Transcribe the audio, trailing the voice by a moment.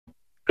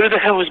Who the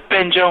hell was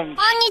Ben Jones?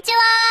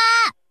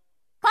 Konnichiwa!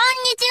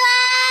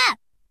 Konnichiwa!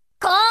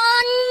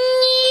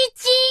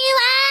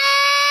 Konnichiwa!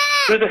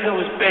 Who the hell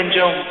was Ben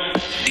Jones?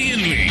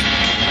 Ian Lee.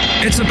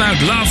 It's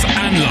about love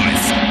and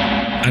life.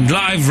 And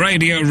live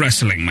radio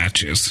wrestling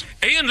matches.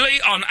 Ian Lee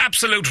on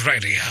Absolute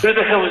Radio. Who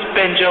the hell was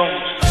Ben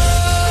Jones?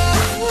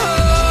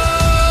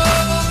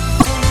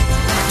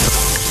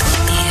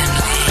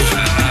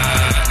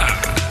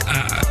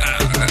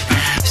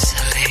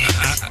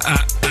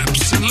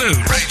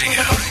 Absolute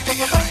Radio.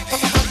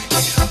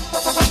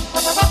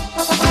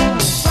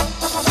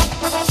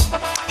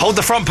 Hold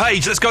the front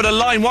page. Let's go to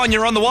line 1.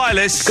 You're on the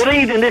wireless. Good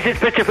evening, this is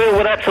Pitcherfield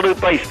with Absolute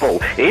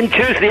Baseball. In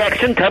Tuesday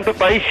action, Tampa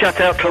Bay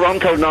shut out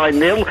Toronto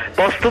 9-0.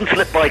 Boston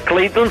slipped by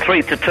Cleveland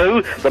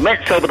 3-2. The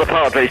Mets over the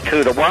Padres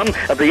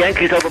 2-1. And the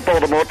Yankees over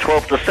Baltimore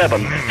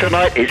 12-7.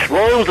 Tonight it's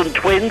Royals and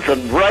Twins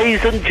and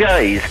Rays and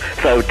Jays.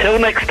 So till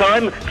next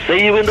time,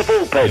 see you in the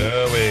bullpen.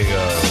 There we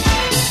go.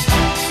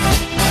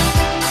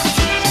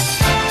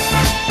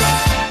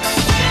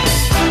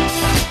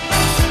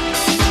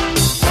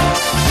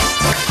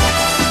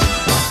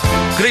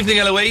 Good evening,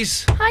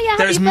 Eloise. Hiya,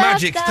 There is happy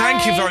magic. birthday.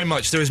 Thank you very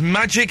much. There is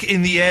magic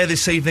in the air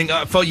this evening.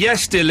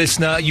 Yes, dear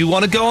listener, you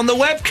want to go on the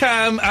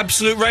webcam,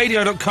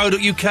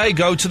 absoluteradio.co.uk.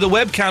 Go to the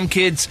webcam,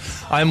 kids.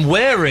 I'm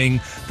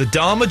wearing the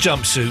Dharma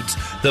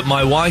jumpsuit that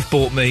my wife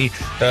bought me.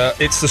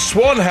 It's the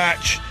Swan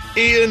Hatch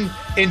Ian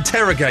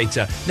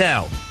Interrogator.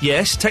 Now,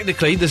 yes,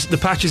 technically, the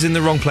patch is in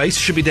the wrong place.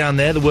 It should be down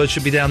there. The word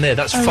should be down there.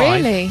 That's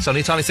fine. Really? It's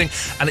only a tiny thing.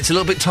 And it's a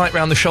little bit tight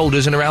around the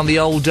shoulders and around the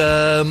old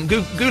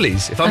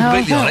ghoulies, if I'm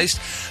completely honest.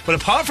 But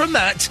apart from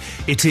that,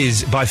 it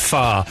is by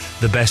far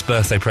the best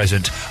birthday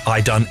present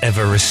I done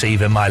ever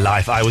receive in my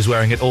life. I was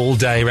wearing it all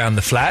day around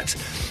the flat,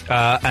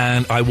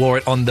 and I wore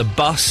it on the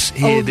bus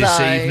here this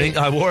evening.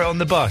 I wore it on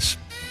the bus.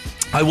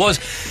 I was...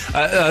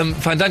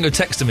 Fandango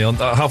texted me on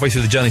halfway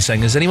through the journey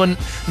saying, has anyone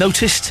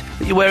noticed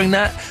that you're wearing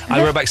that?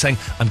 I wrote back saying,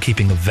 I'm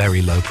keeping a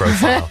very low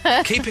profile.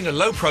 Keeping a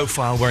low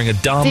profile, wearing a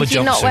Dharma jumpsuit on a bus. Did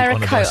you not wear a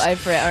coat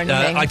over it or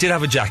anything? I did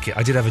have a jacket,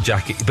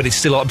 but I'm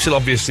still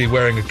obviously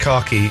wearing a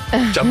khaki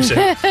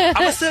jumpsuit.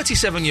 I'm a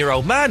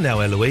 37-year-old man now,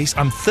 Eloise.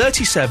 I'm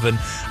 37,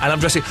 and I'm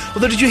dressing...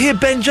 Although, did you hear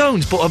Ben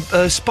Jones bought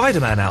a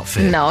Spider-Man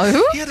outfit? No.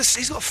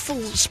 He's got a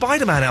full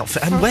Spider-Man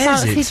outfit and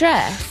wears it. Fancy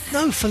dress?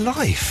 No, for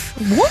life.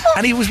 What?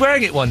 And he was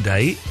wearing it one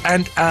day,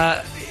 and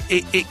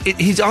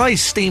his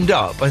eyes steamed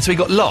up, and so he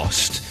got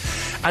lost.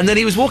 And then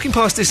he was walking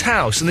past this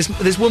house, and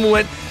this woman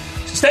went,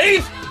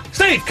 Steve,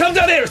 come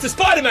down here, it's the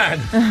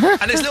Spider-Man.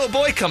 And this little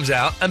boy comes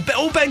out, and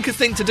all Ben could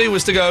think to do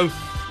was to go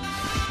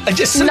and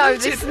just salute No,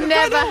 him this and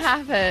never run off.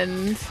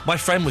 happened. My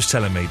friend was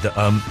telling me that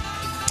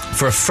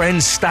for a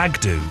friend's stag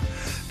do,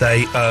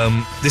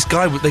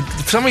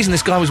 for some reason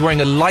this guy was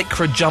wearing a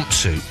lycra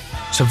jumpsuit.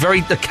 So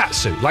the cat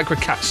suit, lycra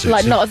cat suit.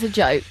 Like, not as a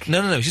joke.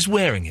 No, he's just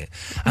wearing it.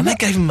 And they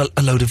gave him a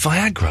load of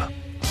Viagra.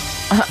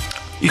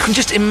 You can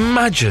just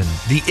imagine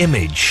the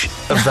image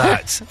of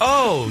that.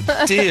 Oh,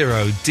 dear,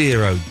 oh,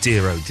 dear, oh,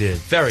 dear, oh, dear.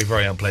 Very,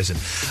 very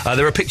unpleasant.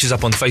 There are pictures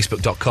up on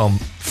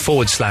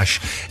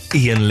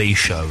facebook.com/Ian Lee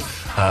Show.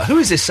 Who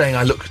is this saying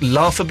I look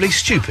laughably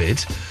stupid?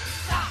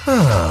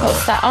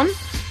 What's that on?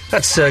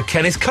 That's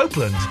Kenneth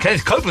Copeland.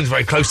 Kenneth Copeland's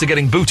very close to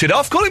getting booted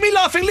off, calling me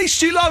laughably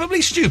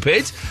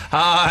stupid.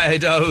 I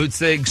don't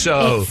think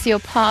so. It's your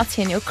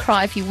party and you'll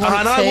cry if you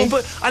want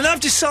to. And I've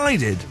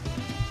decided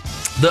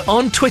that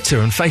on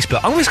Twitter and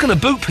Facebook, I'm just going to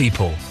boot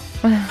people.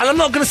 And I'm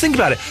not going to think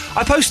about it.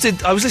 I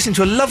was listening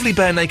to a lovely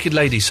Bare Naked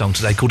Ladies song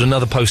today called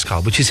Another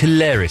Postcard, which is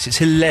hilarious. It's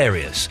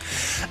hilarious.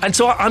 And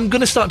so I'm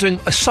going to start doing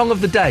a song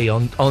of the day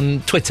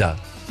on Twitter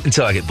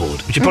until I get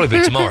bored, which will probably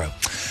be tomorrow.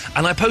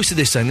 And I posted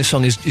this saying this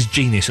song is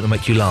genius, it'll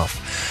make you laugh.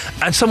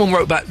 And someone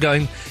wrote back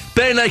going,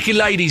 Bare Naked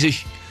Ladies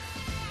is...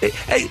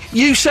 Hey,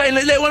 you saying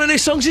that one of their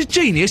songs is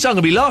genius? I'm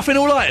going to be laughing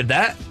all night at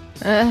that.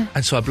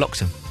 And so I blocked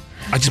him.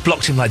 I just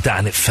blocked him like that,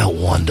 and it felt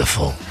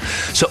wonderful.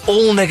 So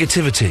all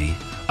negativity,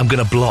 I'm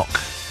going to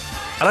block.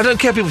 And I don't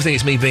care if people think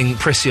it's me being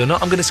prissy or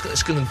not, I'm just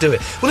going to do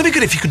it. Well, it'd be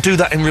good if you could do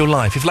that in real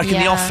life. If, like, in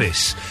the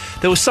office,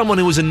 there was someone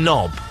who was a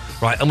knob,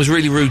 right, and was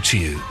really rude to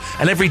you.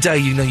 And every day,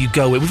 you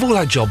go in. We've all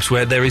had jobs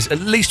where there is at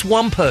least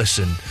one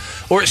person,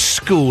 or at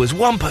school, there's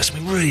one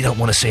person we really don't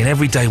want to see. And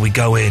every day we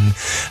go in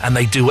and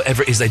they do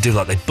whatever it is they do,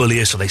 like they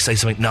bully us or they say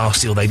something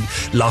nasty or they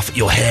laugh at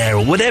your hair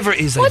or whatever it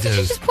is they do. Why did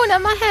you just point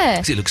at my hair?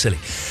 Because it looks silly.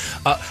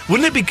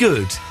 Wouldn't it be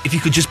good if you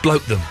could just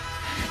bloke them?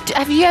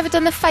 Have you ever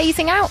done the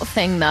phasing out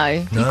thing,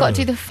 though? No. You've got to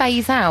do the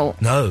phase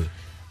out. No.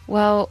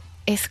 Well...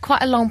 It's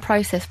quite a long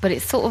process, but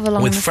it's sort of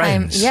along with the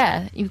friends. same...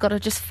 Yeah, you've got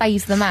to just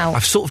phase them out.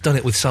 I've sort of done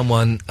it with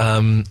someone...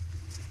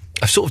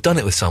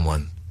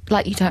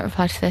 Like you don't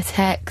reply to their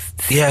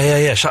texts.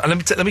 Yeah. Let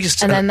me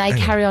just... And then they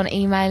carry on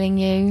emailing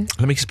you.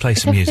 Let me just play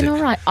some music. Is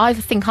everything all right? I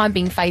think I'm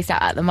being phased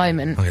out at the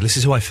moment. Okay, this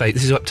is who I phased...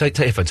 Take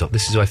your headphones off.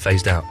 This is who I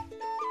phased out.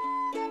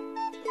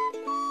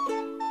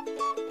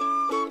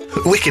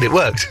 Wicked, it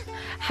worked.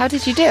 How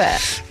did you do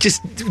it?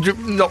 Just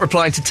not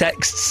replying to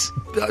texts.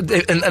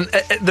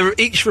 And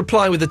each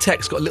reply with the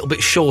text got a little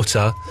bit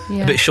shorter,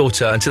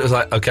 until it was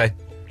like, okay.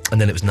 and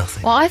then it was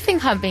nothing. Well, I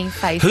think I'm being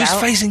phased Who's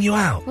out. phasing you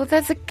out? Well,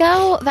 there's a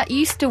girl that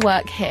used to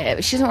work here,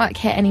 but she doesn't work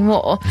here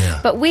anymore. Yeah.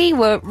 But we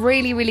were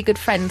really, really good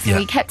friends, and Yeah.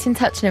 we kept in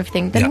touch and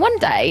everything. Then Yeah. one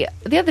day,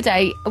 the other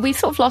day, we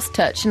sort of lost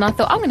touch, and I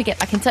thought, I'm going to get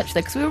back in touch with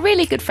her, because we were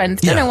really good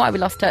friends. Don't Yeah. know why we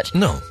lost touch.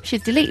 No.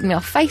 She's deleted me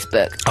off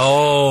Facebook.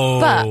 Oh.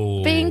 But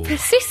being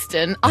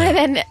persistent, I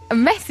then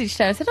messaged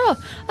her and said,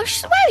 she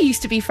said, well, we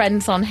used to be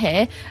friends on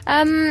here.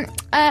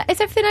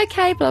 Is everything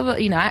okay? Blah, blah,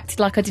 acted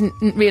like I didn't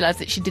realise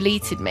that she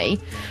deleted me.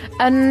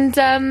 And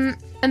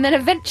then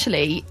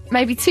eventually,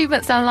 maybe 2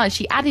 months down the line,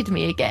 she added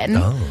me again.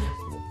 Oh.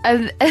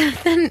 And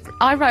then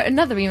I wrote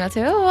another email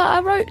to her.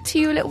 I wrote to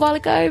you a little while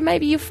ago.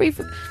 Maybe you're free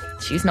for...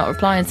 She's not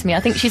replying to me. I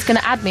think she's going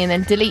to add me and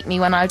then delete me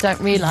when I don't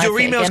realise Your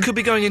it emails again. could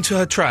be going into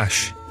her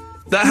trash.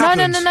 That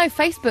happens. No.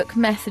 Facebook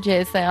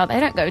messages, they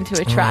don't go into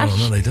a trash. Oh,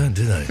 no, they don't,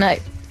 do they? No.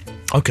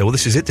 Okay, well,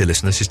 this is it, dear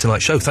listener. This is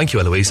tonight's show. Thank you,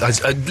 Eloise.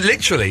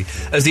 Literally,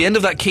 as the end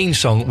of that Keane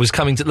song was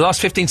coming to the last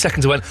 15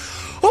 seconds, I went,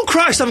 oh,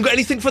 Christ, I haven't got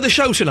anything for the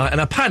show tonight.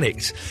 And I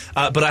panicked.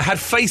 But I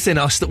had faith in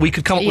us that we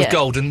could come up with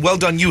gold. And well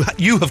done, you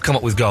have come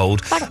up with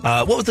gold.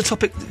 What was the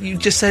topic you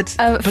just said?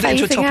 Put it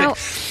into a topic. Out.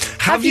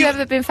 Have you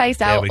ever been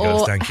phased out? There we go,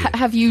 or thank you.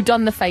 have you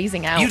done the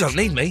phasing out? You don't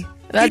need me.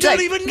 I You don't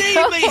don't- even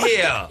need me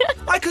here.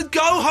 I could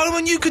go home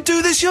and you could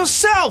do this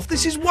yourself.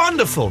 This is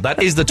wonderful.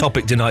 That is the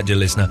topic tonight, dear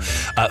listener.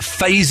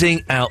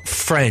 Phasing out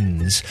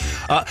friends.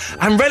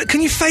 And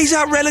can you phase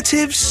out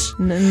relatives?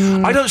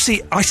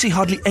 I see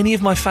hardly any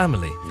of my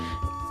family.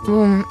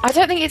 I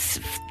don't think it's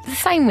the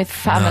same with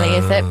family,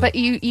 is it? But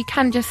you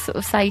can just sort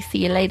of say, see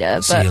you later.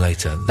 But, See you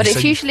later. But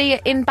it's So-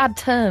 usually in bad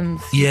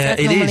terms. Yeah, You it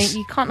don't normally- is.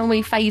 You can't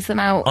normally phase them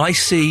out. I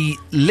see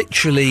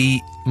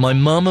literally my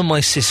mum and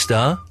my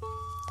sister.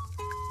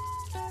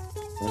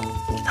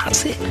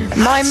 That's it.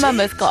 My mum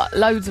has got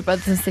loads of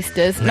brothers and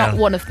sisters. Not Yeah.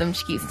 one of them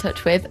she keeps in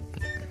touch with.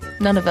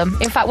 None of them.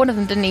 In fact, one of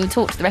them didn't even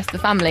talk to the rest of the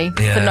family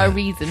Yeah. for no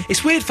reason.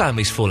 It's weird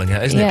families falling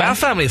out, isn't it? Yeah. But our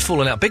family has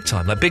fallen out big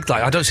time. Like,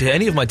 I don't see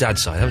any of my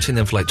dad's side. I haven't seen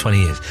them for like 20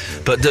 years.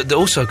 But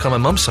also, kind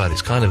of my mum's side,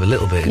 it's kind of a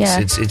little bit. Yeah.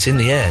 It's in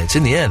the air. It's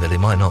in the air that it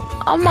might not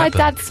On my happen.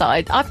 dad's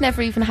side, I've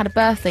never even had a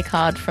birthday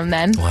card from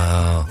them.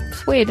 Wow.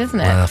 It's weird, isn't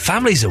it?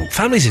 Families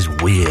is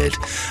weird.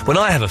 When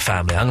I have a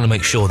family, I'm going to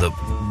make sure that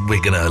we're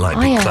going to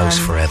be I close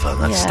am. forever.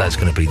 That's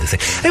going to be the thing.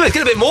 Anyway, it's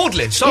getting a bit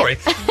maudlin. Sorry,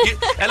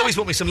 Eloise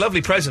bought me some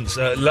lovely presents.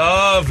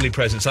 Lovely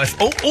presents. I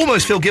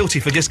almost feel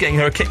guilty for just getting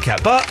her a Kit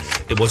Kat, but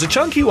it was a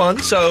chunky one.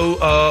 So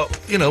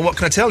what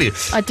can I tell you?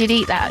 I did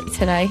eat that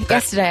today.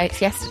 Yesterday.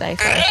 Sorry.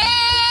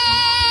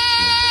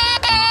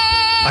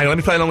 Hang on, let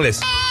me play along with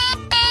this.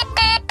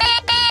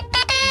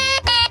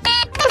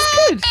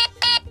 That's good.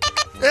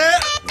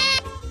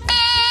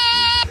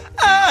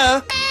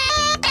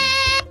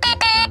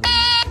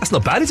 That's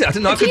not bad, is it? I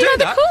didn't know I could you do know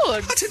the that.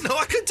 chords? I didn't know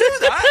I could do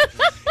that.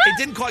 It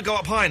didn't quite go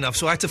up high enough,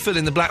 so I had to fill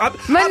in the black.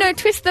 No,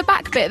 twist the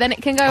back bit, then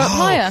it can go up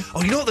higher.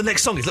 Oh, you know what the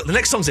next song is? Look, the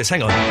next song's this.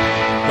 Hang on.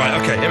 Right,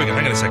 okay, here we go.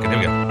 Hang on a second. Here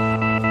we go.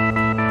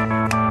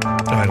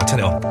 Oh, hang on, turn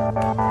it on.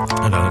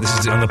 Hang on, this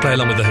is. I'm going to play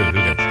along with the Who. Here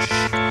we go.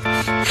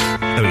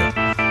 There we go.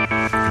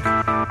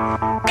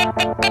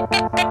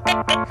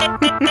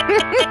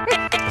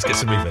 Let's get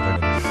some movement.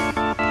 Hang on.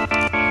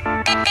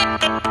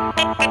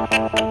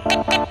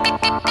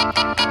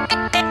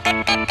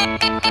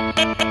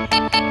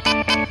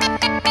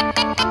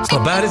 It's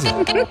not bad, is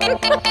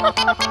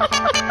it?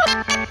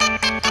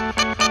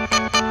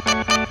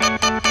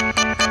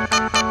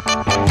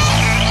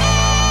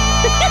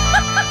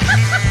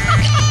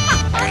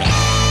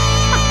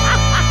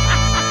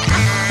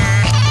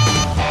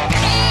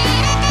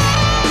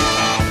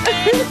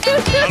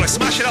 I'm going to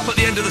smash it up at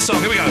the end of the song.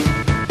 Here we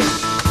go.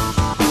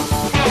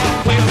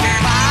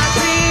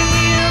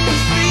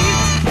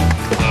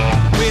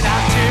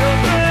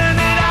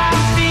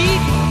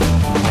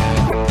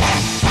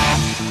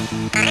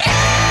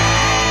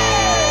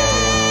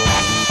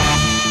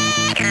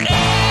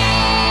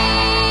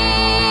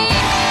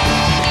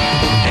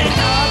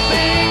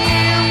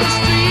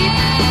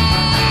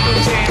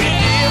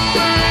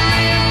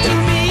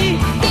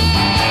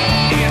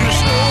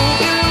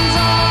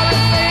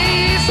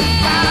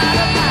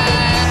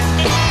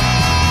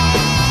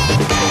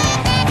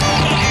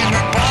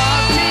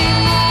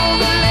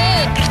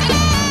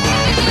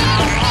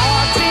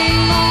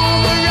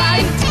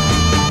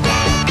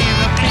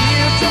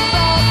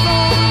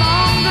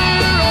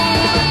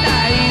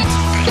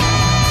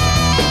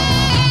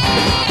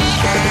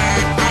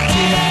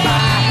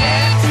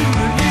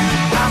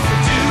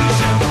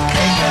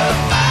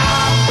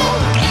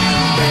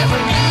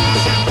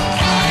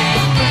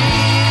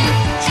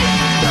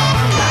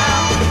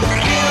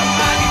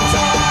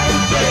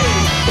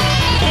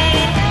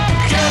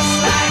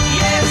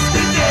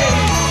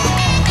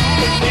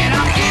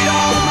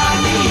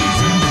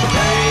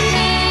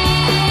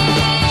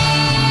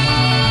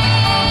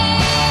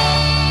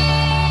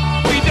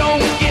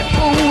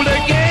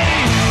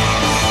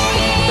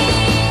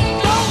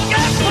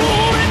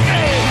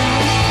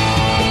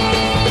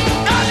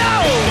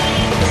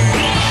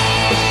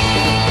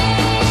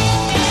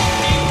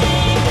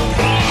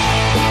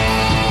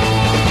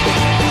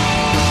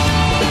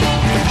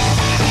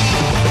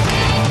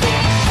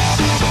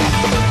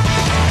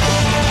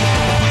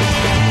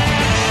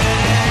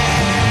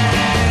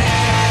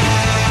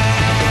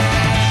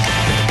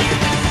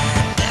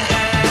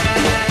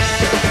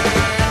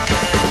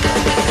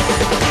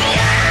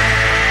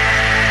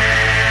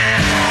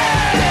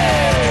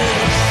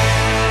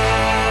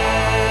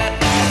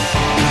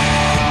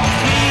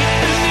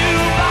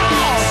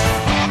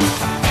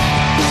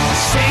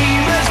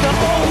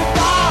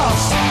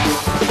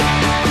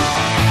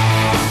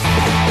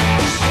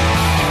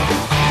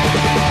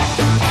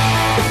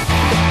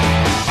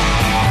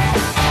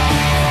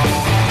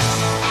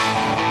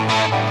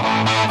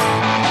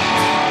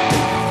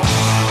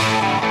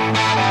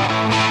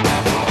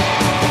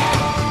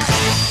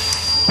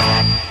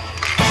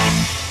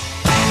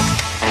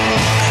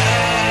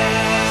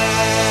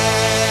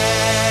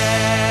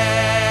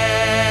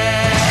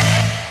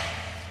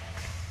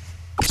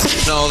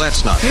 No,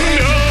 that's not. Ian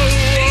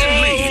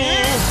Lee.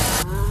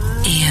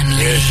 Ian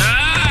Lee.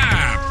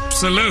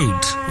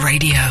 Absolute.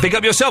 Radio. Pick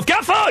up yourself,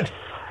 Gafford!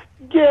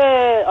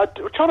 Yeah, I'm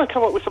trying to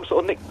come up with some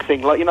sort of nick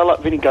thing, like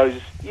Vinny goes,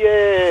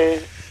 yeah.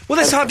 Well,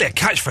 that's hardly a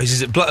catchphrase,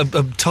 is it?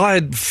 A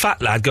tired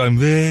fat lad going,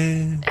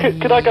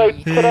 Could I go,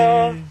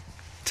 ta-da?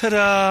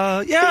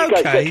 Ta-da! Yeah, Go,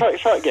 okay.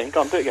 try it again,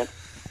 go on, do it again.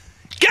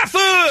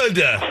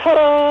 Gafford!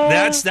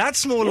 Ta-da!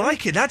 That's more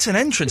like it. That's an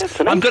entrance.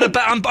 I'm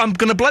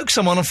gonna bloke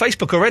someone on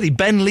Facebook already.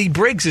 Ben Lee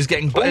Briggs is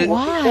getting.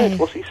 Why?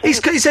 What's he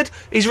said?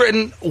 He's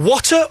written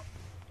water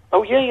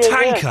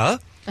tanker.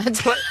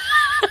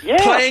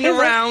 Playing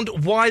around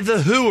why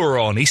the Who are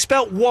on. He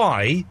spelt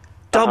Y.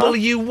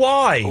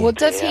 W-Y. Well,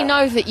 does he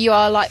know that you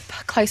are, like,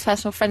 close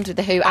personal friends with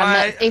The Who, and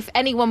that if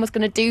anyone was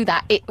going to do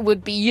that, it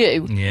would be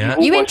you? Yeah.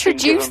 You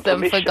introduced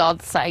them, for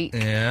God's sake.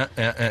 Yeah,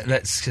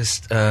 let's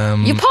just...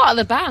 You're part of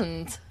the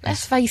band,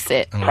 let's face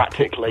it.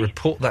 Practically.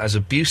 Report that as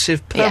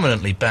abusive,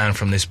 permanently banned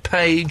from this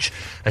page,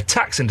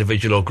 attacks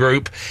individual or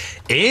group,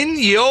 in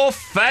your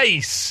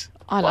face!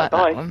 I like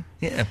that one.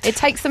 Yeah. It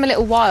takes them a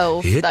little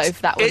while, though,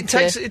 for that one It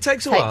takes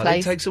a while.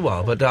 place. It takes a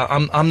while, but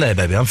I'm there,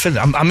 baby. I'm feeling.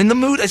 I'm in the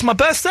mood. It's my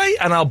birthday,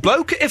 and I'll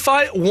bloke it if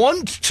I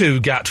want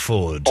to.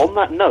 Gatford. On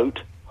that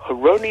note,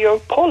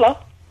 Hieronio Polla.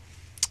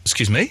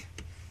 Excuse me.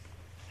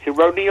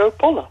 Hieronio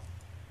Polla.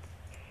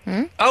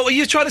 Oh, are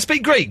you trying to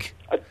speak Greek?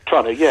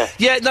 Trying to, yeah.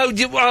 Yeah, no,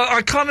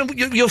 I can't.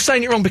 You're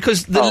saying it wrong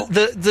because the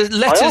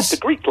letters. I asked the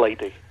Greek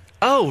lady.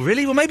 Oh,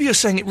 really? Well, maybe you're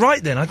saying it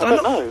right then. I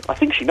don't know. I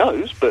think she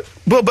knows, but...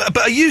 Well, but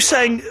are you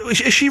saying... Has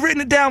she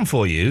written it down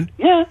for you?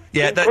 Yeah.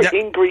 Yeah,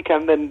 in Greek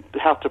and then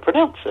how to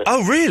pronounce it.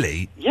 Oh,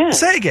 really? Yeah.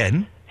 Say it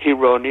again.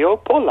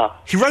 Hieronio Polla.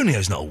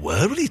 Hieronio's not a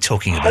word. What are you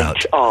talking about?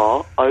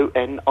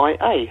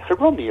 H-R-O-N-I-A.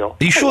 Hieronio.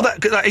 Are you sure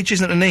that H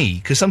isn't an E?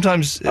 Because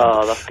sometimes...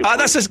 Oh, that's good.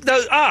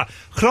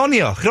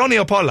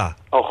 Chronio Polla.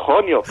 Oh,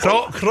 Chronio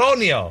Polla.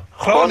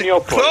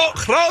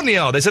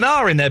 Chronio. There's an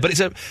R in there, but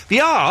the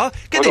R...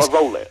 Get this.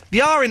 Roll it.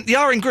 The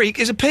R in Greek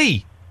is a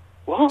P.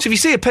 What? So if you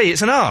see a P,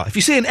 it's an R. If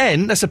you see an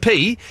N, that's a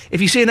P.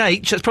 If you see an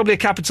H, that's probably a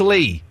capital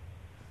E.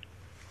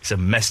 It's a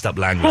messed up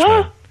language,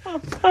 man.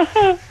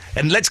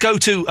 And let's go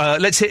to...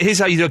 here's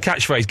how you do a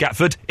catchphrase,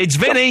 Gatford. It's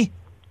Vinny.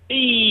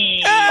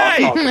 Hey! I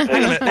can't compete.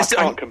 Hang on a minute. I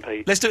can't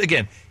compete. Let's do it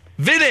again.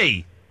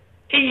 Vinny.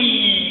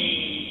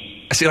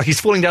 I see, like he's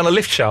falling down a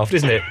lift shaft,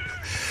 isn't it?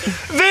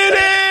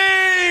 Vinny!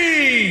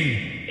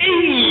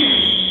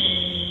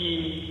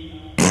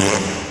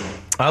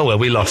 Oh, well,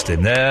 we lost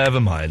him.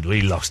 Never mind. We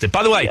lost it.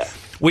 By the way,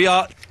 we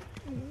are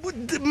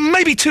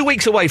maybe 2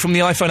 weeks away from the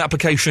iPhone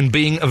application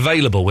being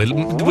available.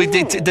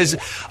 There's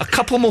a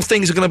couple more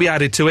things are going to be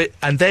added to it,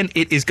 and then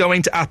it is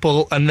going to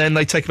Apple, and then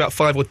they take about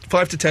 5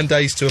 to 10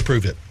 days to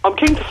approve it. I'm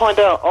keen to find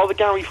out, are the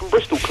Gary from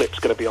Bristol clips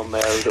going to be on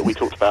there that we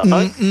talked about?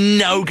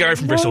 No, Gary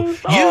from Bristol.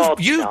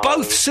 You've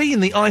both seen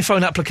the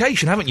iPhone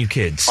application, haven't you,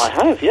 kids? I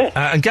have, yeah.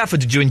 And Gafford,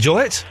 did you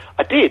enjoy it?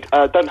 I did.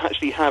 Don't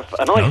actually have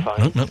an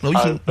iPhone.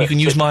 No. You can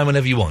use mine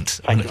whenever you want.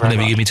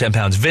 Whenever you give me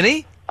 £10.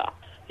 Vinny?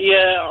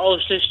 Yeah, I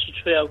was listening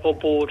to it. I got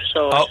bored,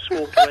 so I just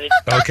walked away.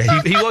 Okay,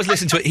 he was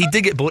listening to it. He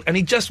did get bored, and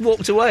he just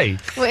walked away.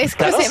 Well, it's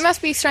because it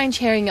must be strange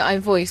hearing your own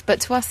voice,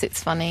 but to us,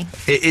 it's funny.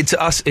 To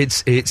us,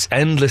 it's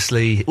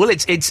endlessly. Well,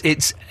 it's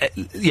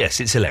yes,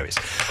 it's hilarious.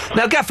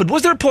 Now, Gafford,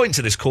 was there a point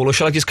to this call, or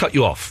shall I just cut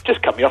you off?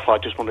 Just cut me off. I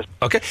just want to.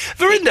 Okay,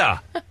 Verinda.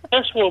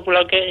 First of all, will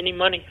I get any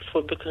money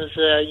for because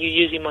you're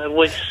using my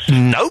voice?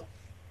 No.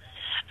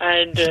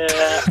 And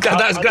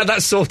glad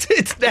that's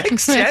sorted.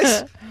 Next,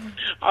 yes.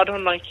 I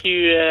don't like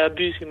you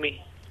abusing me.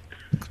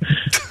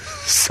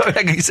 So,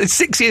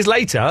 6 years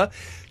later,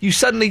 you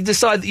suddenly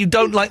decide that you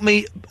don't like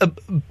me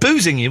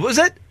boozing you. What was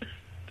it?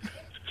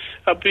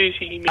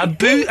 Abusing me.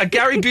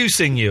 Gary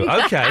Busing you.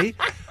 Okay.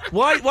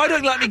 Why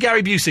don't you like me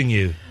Gary Busing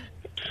you?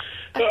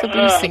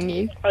 Acabusing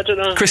you. I don't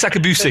know. Chris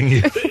Acabusing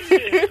you.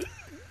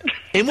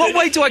 In what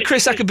way do I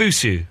Chris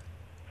Acabuse you?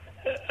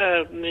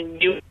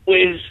 You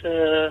always...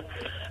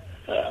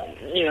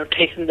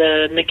 taking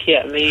the mickey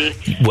at me.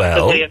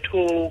 Well, the way I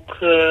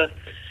talk,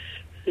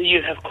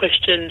 you have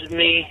questioned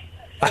me.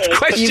 I've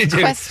questioned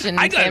him.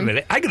 Hang on a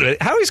minute.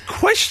 How is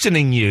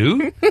questioning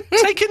you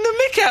taking the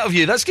mick out of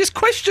you? That's just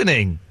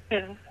questioning.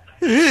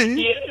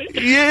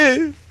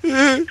 Yeah.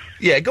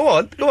 Go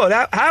on.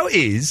 How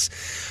is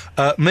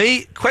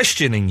me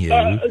questioning you?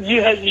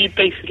 You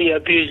basically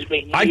abuse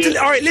me. All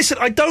right, listen.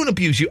 I don't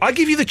abuse you. I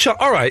give you the chance.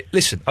 All right,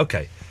 listen.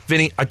 Okay,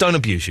 Vinny, I don't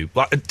abuse you.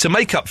 But to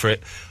make up for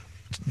it.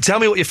 Tell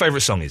me what your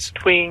favourite song is.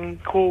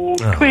 Twinkle,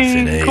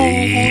 twinkle,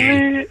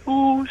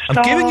 little star.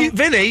 I'm giving you...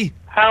 Vinny!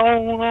 How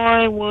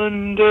I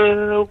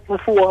wonder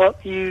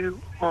what you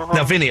are.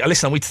 Now, Vinny,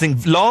 listen, I want you to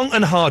think long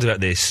and hard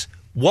about this.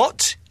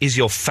 What is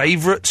your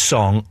favourite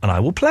song? And I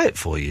will play it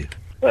for you.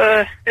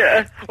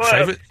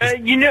 Favourite?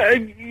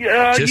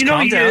 Just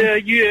calm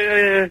down.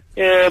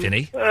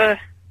 Vinny.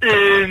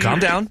 Calm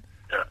down.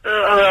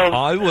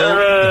 I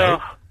will...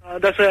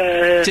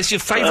 That's just your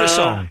favourite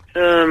song.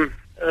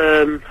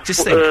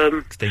 Just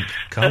think.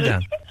 Calm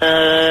down.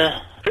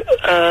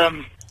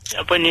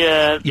 when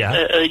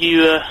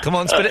you Come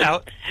on, spit it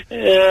out.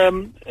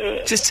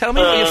 Just tell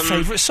me what your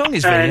favourite song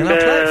is, Vinny, and I'll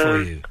play it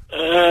for you.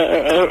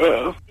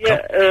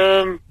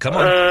 Come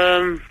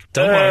on.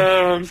 Don't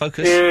worry.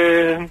 Focus.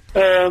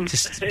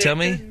 Just tell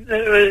me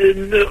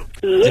the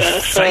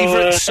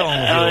favourite song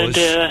of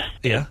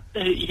yours.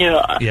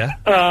 Yeah.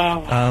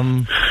 Come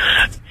on.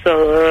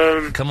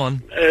 Come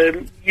on.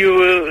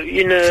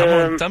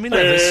 Don't be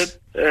nervous.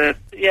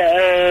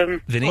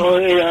 Vinny?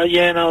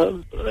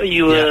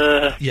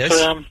 Yes.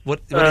 What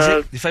is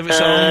it? Your favourite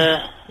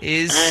song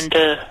is...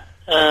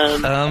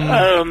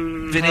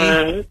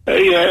 Vinny?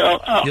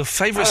 Your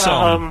favourite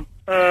song?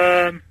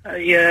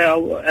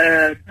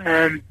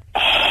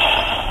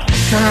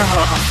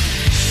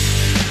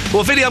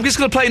 Well, Vinny, I'm just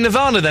going to play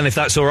Nirvana then, if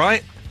that's all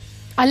right.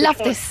 I love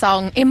this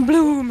song, In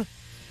Bloom.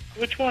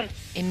 Which one?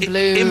 In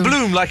Bloom. In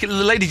Bloom, like the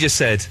lady just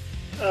said.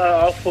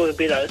 I thought it'd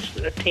be like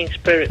a Teen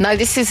Spirit. No,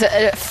 this is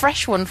a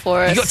fresh one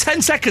for us. You've got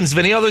 10 seconds,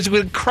 Vinny, otherwise we're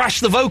going to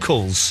crash the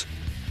vocals.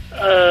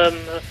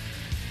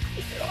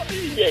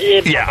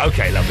 Yeah,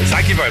 okay, lovely.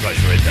 Thank you very much,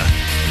 Verinda.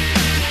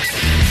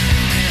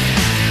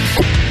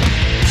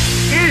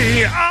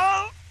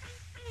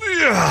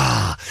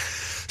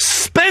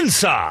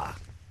 Spencer!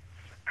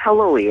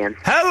 Hello, Ian.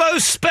 Hello,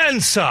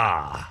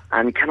 Spencer!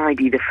 And can I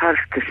be the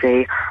first to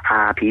say,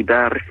 happy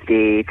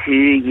birthday to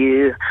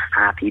you,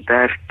 happy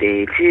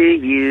birthday to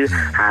you,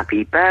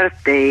 happy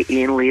birthday,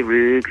 Ian Lee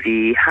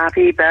Rugsy,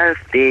 happy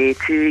birthday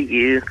to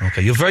you.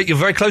 Okay, you're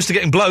very close to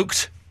getting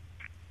bloked.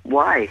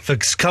 Why? For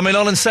coming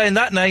on and saying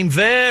that name,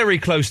 very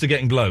close to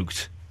getting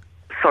bloked.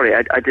 Sorry,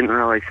 I didn't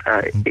realise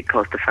it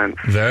caused offence.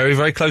 Very,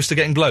 very close to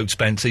getting bloked,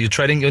 Spencer.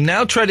 You're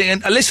now treading...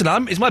 And listen,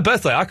 it's my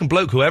birthday. I can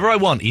bloke whoever I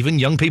want, even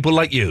young people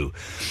like you.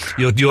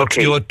 You're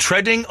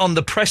treading on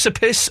the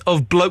precipice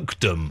of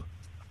blokedom.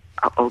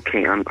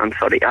 Okay, I'm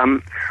sorry.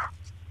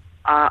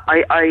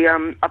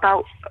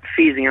 About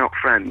phasing out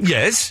friends.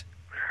 Yes?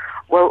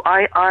 Well,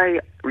 I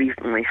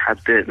recently had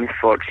the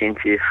misfortune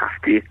to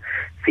have to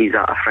phase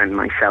out a friend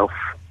myself.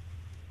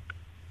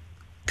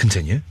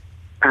 Continue.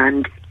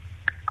 And,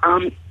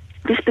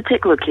 this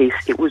particular case,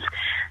 it was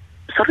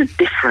sort of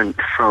different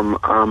from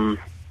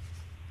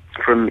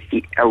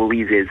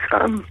Eloise's,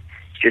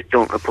 just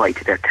don't reply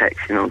to their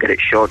text, get it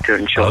shorter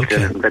and shorter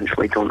and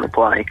eventually don't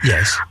reply.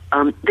 Yes.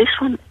 This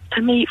one,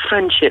 to me,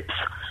 friendships,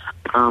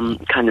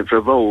 kind of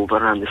revolve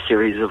around a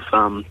series of,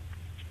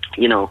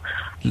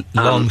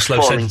 long,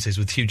 slow sentences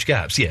with huge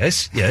gaps.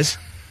 Yes.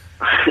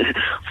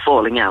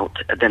 Falling out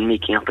and then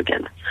making up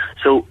again.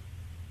 So,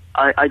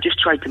 I just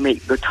tried to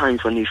make the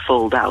times when we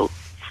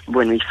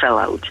fell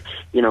out,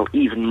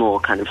 even more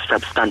kind of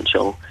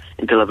substantial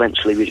until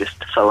eventually we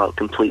just fell out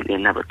completely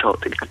and never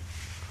talked again.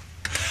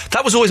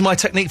 That was always my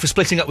technique for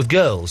splitting up with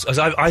girls. As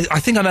I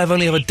think I've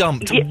only ever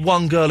dumped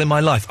one girl in my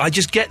life. I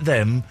just get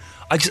them,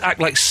 I just act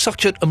like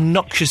such an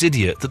obnoxious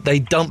idiot that they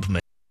dump me.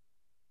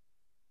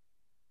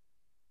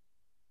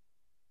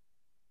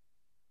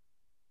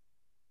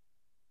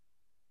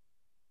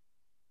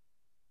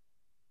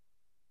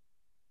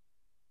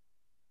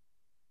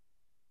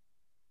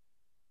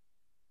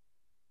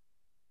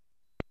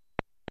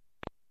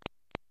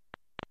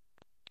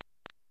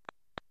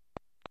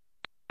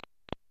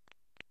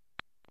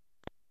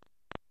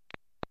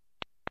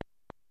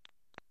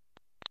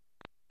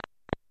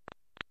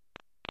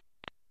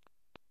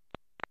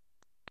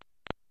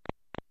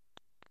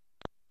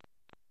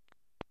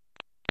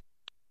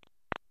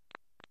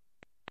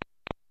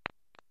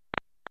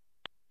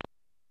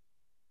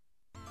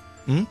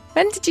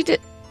 When did you do...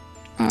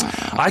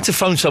 I had to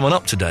phone someone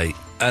up today,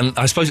 and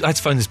I suppose I had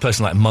to phone this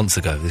person like a month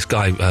ago, this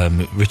guy,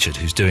 Richard,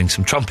 who's doing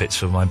some trumpets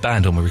for my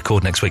band when we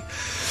record next week.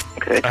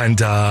 Okay.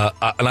 And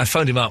I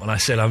phoned him up and I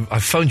said, I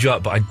phoned you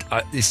up, but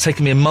it's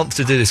taken me a month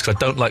to do this because I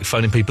don't like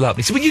phoning people up. And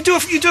he said, well, you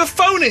do a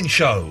phone-in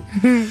show.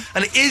 And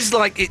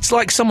it's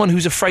like someone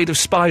who's afraid of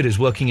spiders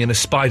working in a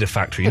spider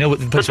factory. You know what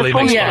the place where they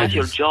make spiders? It's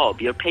your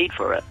job. You're paid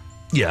for it.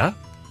 Yeah.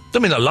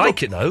 Don't mean I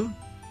like it, though.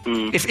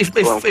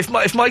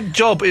 If my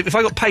job, if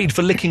I got paid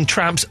for licking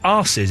tramps'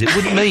 arses, it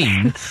wouldn't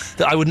mean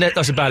that I would...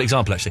 that's a bad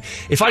example, actually.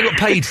 If I got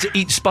paid to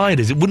eat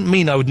spiders, it wouldn't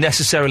mean I would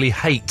necessarily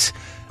hate...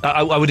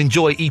 I would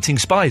enjoy eating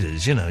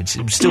spiders, it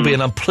would still be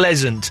an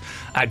unpleasant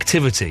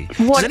activity.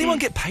 Does anyone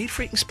get paid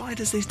for eating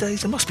spiders these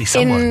days? There must be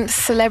someone. In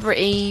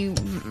celebrity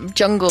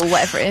jungle,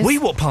 whatever it is. We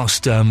walked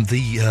past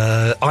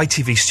the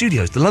ITV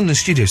studios, the London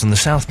studios on the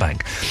South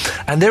Bank,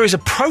 and there is a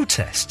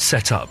protest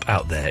set up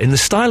out there in the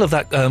style of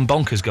that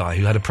bonkers guy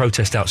who had a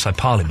protest outside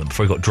Parliament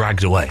before he got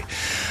dragged away.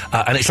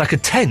 And it's like a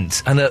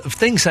tent and a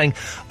thing saying,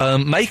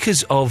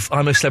 makers of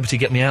I'm a Celebrity,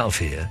 Get Me Out of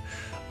Here,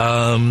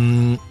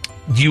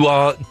 you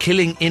are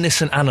killing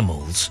innocent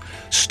animals.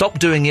 Stop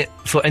doing it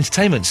for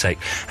entertainment's sake.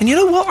 And you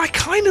know what? I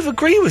kind of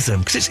agree with them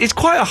because it's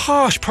quite a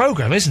harsh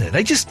programme, isn't it?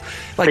 They just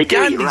they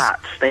do eat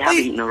rats. They have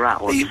eaten a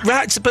rat once. They eat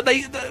rats, but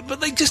they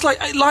just like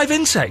live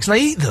insects and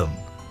they eat them.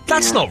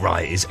 That's not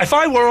right. If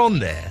I were on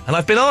there, and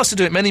I've been asked to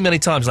do it many, many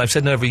times, and I've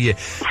said no every year,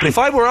 but if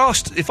I were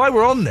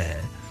on there,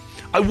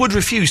 I would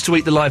refuse to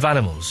eat the live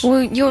animals.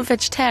 Well, you're a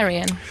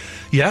vegetarian.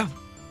 Yeah.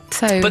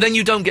 So, but then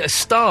you don't get a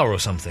star or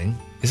something.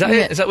 Is that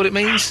it? Is that what it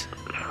means?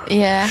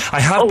 Yeah. I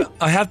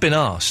have been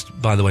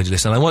asked, by the way, to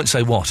listen, and I won't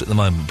say what at the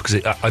moment because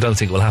I don't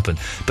think it will happen.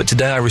 But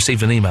today I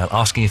received an email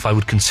asking if I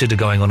would consider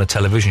going on a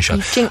television show.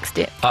 You jinxed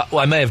it. Well,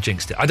 I may have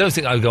jinxed it. I don't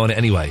think I would go on it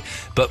anyway.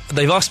 But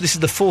they've asked. This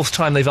is the 4th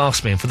time they've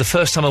asked me, and for the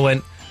first time I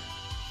went,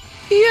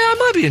 yeah, I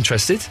might be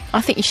interested.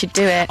 I think you should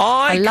do it.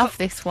 I love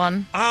this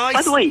one.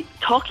 By the way,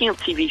 talking of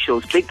TV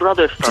shows, Big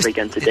Brother started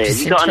again today. Have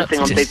you got anything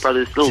on Big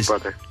Brother's Little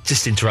Brother?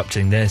 Just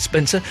interrupting there,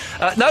 Spencer.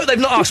 No, they've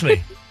not asked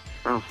me.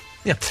 Oh.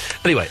 Yeah.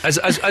 Anyway,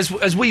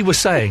 as we were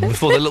saying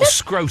before the little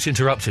scrote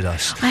interrupted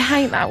us. I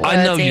hate that word.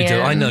 I know you do.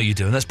 Ian. I know you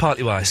do, and that's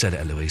partly why I said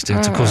it, Eloise, to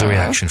cause a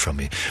reaction from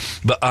you.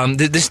 But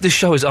this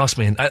show has asked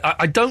me, and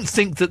I don't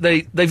think that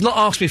they've not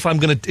asked me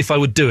if I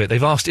would do it.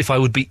 They've asked if I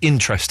would be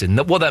interested. And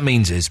what that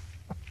means is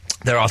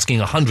they're asking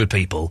 100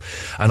 people,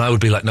 and I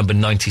would be like number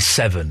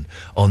 97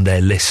 on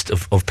their list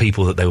of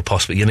people that they would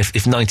possibly. And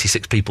if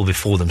 96 people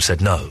before me said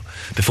no,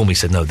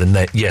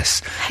 then yes.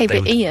 Hey,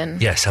 but Ian.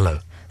 Yes, hello.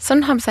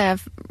 Sometimes they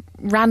have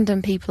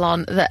random people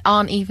on that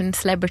aren't even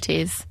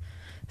celebrities.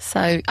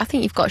 So I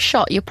think you've got a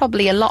shot. You're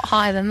probably a lot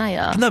higher than they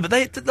are. No, but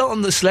they're not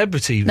on the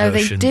celebrity version. No,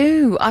 they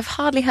do. I've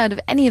hardly heard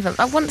of any of them.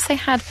 Once they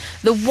had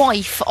the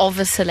wife of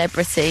a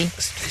celebrity.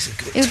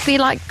 It would be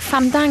like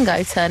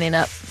Fandango turning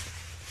up.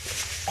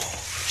 Oh,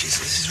 Jesus,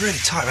 this is really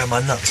tight around my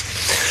nuts.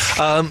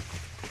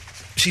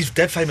 She's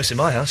dead famous in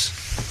my house.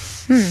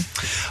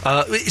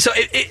 So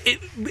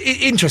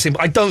interesting,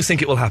 but I don't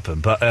think it will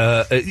happen. But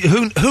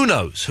who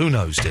knows? Who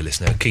knows, dear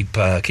listener? Keep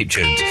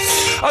tuned.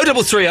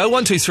 0330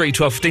 123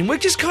 1215. We're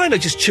just kind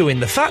of chewing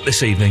the fat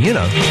this evening, you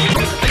know.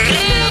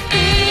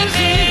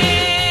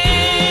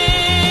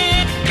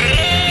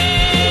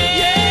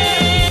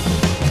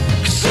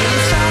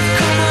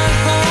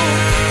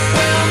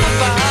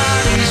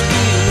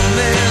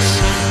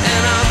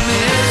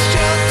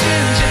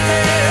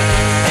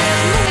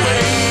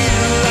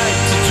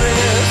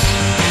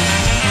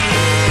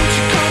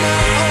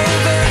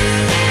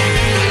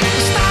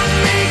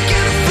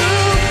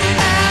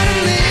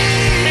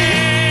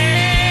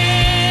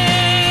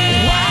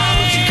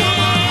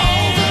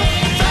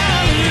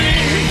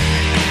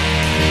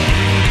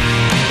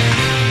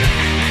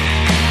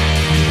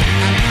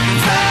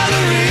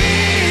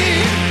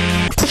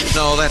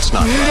 That's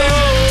not right.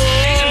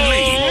 Ian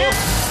Lee.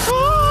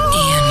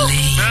 Ian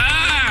Lee.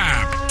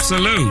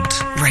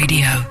 Absolute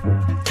Radio.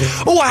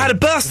 Oh, I had a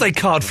birthday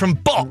card from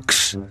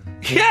Box.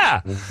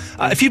 Yeah.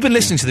 If you've been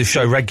listening to this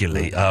show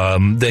regularly,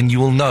 then you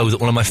will know that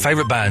one of my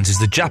favourite bands is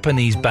the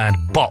Japanese band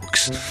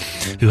Box,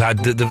 who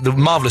had the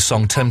marvellous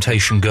song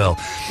Temptation Girl,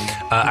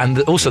 and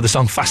also the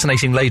song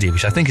Fascinating Lady,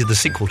 which I think is the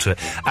sequel to it.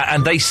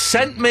 And they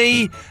sent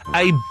me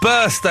a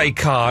birthday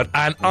card,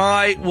 and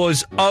I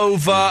was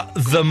over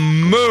the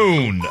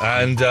moon.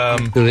 And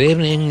good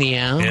evening,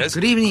 Neil. Yes.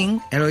 Good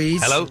evening,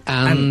 Eloise. Hello.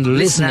 And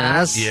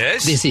listeners.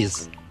 Yes. This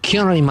is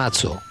Kiyomi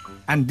Matsuo.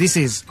 And this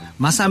is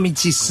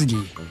Masamichi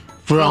Sugi.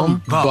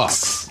 From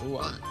Box.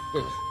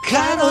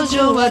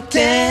 Temptation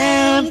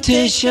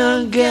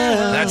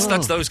Girl.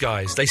 That's those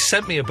guys. They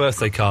sent me a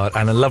birthday card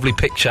and a lovely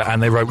picture,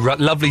 and they wrote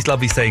lovely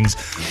things.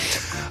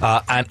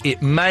 And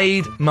it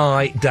made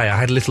my day. I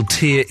had a little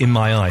tear in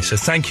my eye. So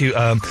thank you,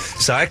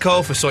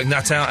 Sayako, for sorting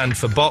that out, and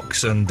for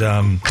Box, and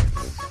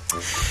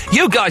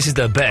you guys is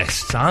the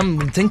best. I'm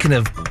thinking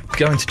of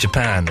going to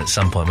Japan at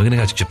some point. We're going to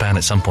go to Japan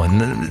at some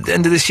point. At the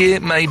end of this year,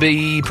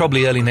 maybe,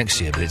 probably early next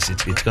year, but it's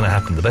going to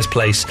happen. The best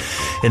place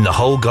in the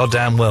whole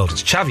goddamn world.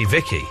 It's Chavi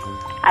Vicky.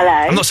 Hello.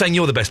 I'm not saying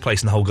you're the best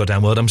place in the whole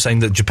goddamn world. I'm saying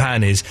that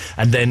Japan is,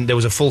 and then there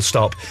was a full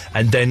stop,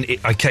 and then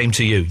I came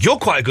to you. You're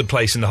quite a good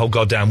place in the whole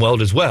goddamn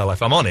world as well,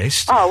 if I'm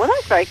honest. Oh, well,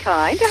 that's very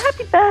kind.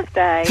 Happy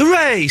birthday.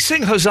 Hooray!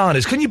 Sing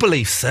hosannas. Can you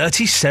believe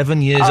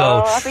 37 years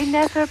old? Oh, I've been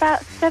there for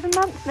about 7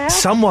 months now.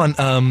 Someone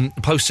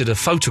posted a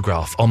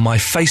photograph on my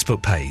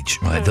Facebook page,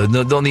 right?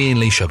 Not on the Ian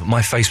Lee Show, but my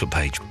Facebook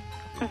page,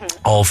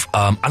 of,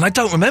 and I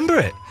don't remember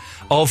it.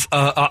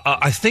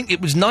 I think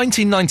it was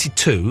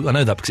 1992. I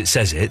know that because it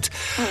says it.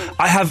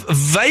 I have a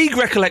vague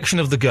recollection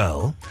of the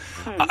girl,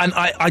 and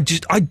I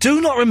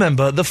do not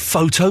remember the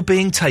photo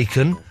being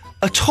taken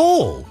at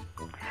all.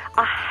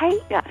 I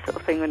hate that sort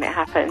of thing when it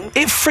happens.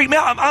 It freaked me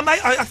out.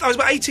 I was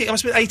about 18. I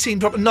must have been 18,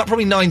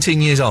 probably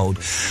 19 years old.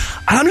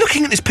 And I'm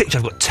looking at this picture.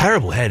 I've got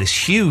terrible hair, this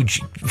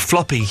huge,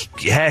 floppy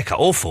haircut,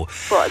 awful.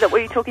 What, were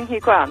you talking Hugh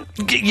Grant?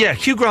 Yeah,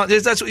 Hugh Grant.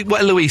 That's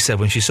what Eloise said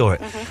when she saw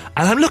it.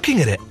 And I'm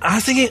looking at it, and I'm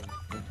thinking,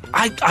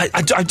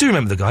 I do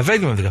remember the guy, I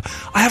vaguely remember the guy.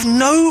 I have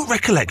no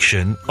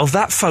recollection of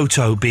that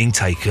photo being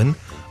taken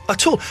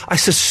at all. I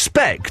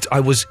suspect I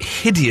was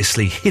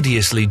hideously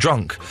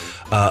drunk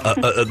at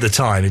the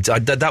time.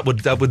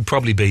 That would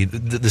probably be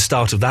the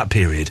start of that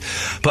period.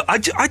 But I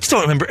just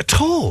don't remember it at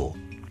all.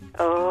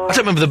 Oh. I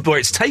don't remember where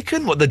it's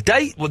taken, what the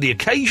date, what the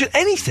occasion,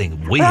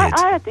 anything. Weird. Well,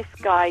 I had this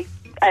guy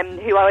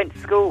who I went to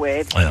school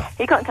with. Oh, yeah.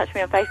 He got in touch with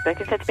me on Facebook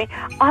and said to me,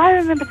 I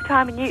remember the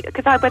time when you...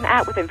 Because I went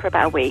out with him for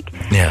about a week.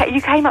 Yeah.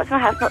 You came up to my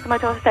house, knocked on my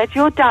door and said,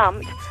 you're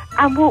dumped,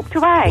 and walked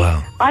away.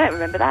 Wow. I don't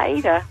remember that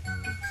either.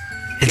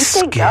 It's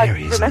You'd think scary, I'd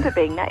isn't remember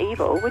being that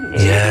evil, wouldn't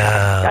you?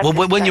 Yeah. I'd Well,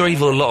 just when you're say-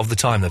 evil a lot of the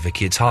time, though,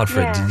 Vicky, it's hard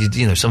for Yeah. it.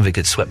 You know, some of it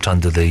gets swept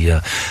under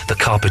the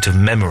carpet of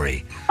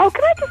memory. Oh,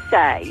 can I just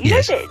say, you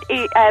Yes.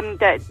 know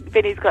that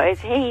Vinny's got his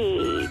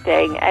he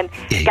thing, and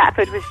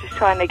Gatford was just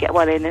trying to get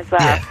one in as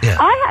well. Yeah.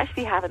 I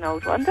actually have an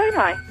old one, don't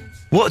I?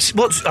 What's?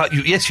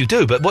 Yes, you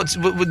do. But let's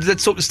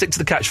sort of stick to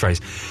the catchphrase.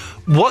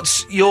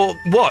 What's your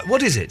what?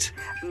 What is it?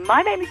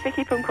 My name is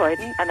Vicky from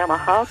Croydon, and I'm a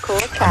hardcore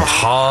chav. I'm a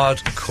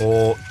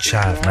hardcore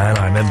chav, man.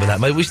 I remember that.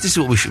 Mate, this is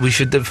what we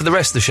should do for the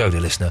rest of the show,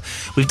 dear listener.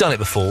 We've done it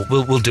before.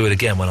 We'll do it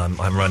again when I'm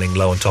running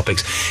low on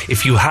topics.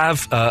 If you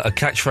have a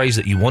catchphrase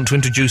that you want to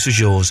introduce as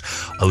yours,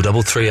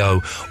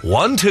 0330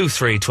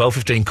 123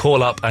 1215.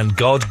 Call up, and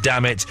God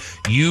damn it,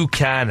 you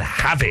can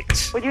have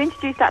it. Would you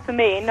introduce that for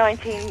me in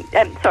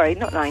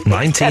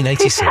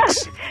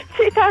 1986.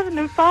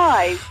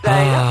 2005. So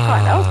that's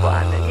quite an old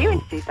one. And you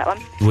introduced that one.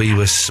 We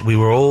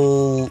were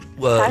all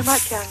So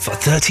much younger.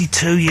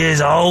 32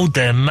 years old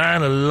then,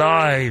 man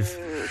alive.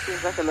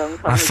 Seems like a long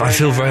time I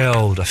feel very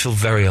old. I feel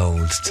very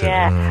old.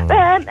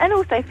 Yeah. And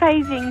also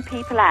phasing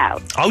people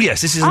out. Oh,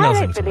 yes, this is I another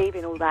don't thing. believe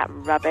in all that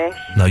rubbish.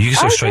 No, you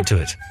just go I straight to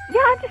it.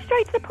 Yeah, I'm just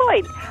straight to the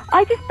point.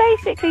 I just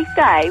basically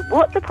say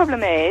what the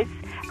problem is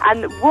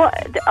and why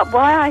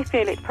I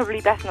feel it's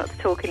probably best not to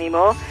talk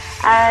anymore,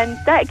 and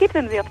that gives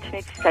them the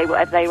opportunity to say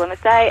whatever they want to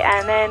say,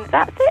 and then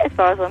that's it as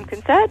far as I'm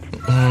concerned.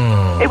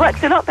 It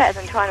works a lot better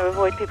than trying to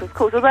avoid people's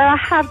calls, although I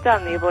have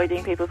done the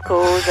avoiding people's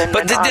calls.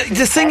 But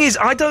the thing is,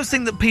 I don't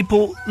think that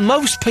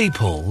most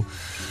people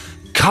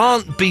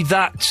can't be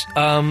that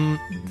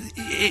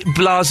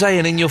blasé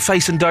and in your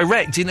face and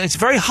direct. You know, it's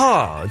very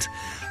hard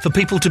for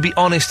people to be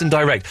honest and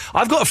direct.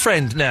 I've got a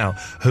friend now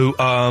who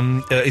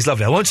is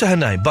lovely. I won't say her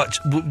name, but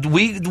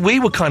we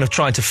were kind of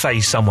trying to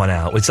phase someone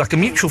out. It's like a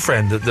mutual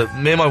friend that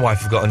me and my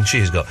wife have got and she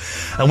has got.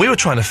 And we were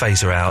trying to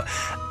phase her out,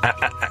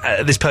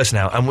 this person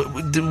out. And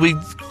we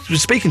were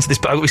speaking to this...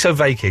 We're so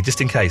vague here, just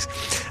in case.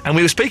 And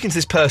we were speaking to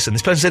this person.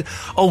 This person said,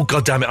 "Oh,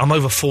 God damn it, I'm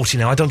over 40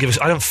 now. I don't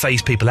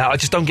phase people out. I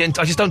just don't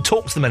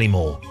talk to them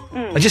anymore.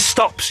 I just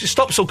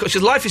stops all...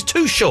 Because life is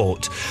too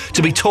short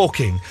to be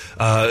talking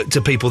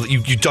to people that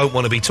you don't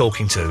want to be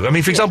talking to. I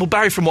mean, for example,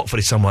 Barry from Watford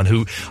is someone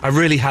who I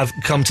really have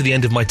come to the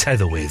end of my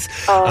tether with.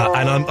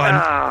 And I'm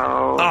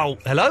oh,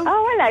 hello?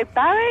 Oh, hello,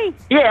 Barry.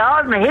 Yeah,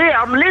 I'm here.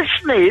 I'm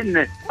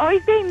listening. Oh,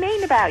 he's being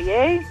mean about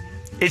you.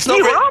 It's not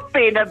You re- are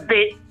being a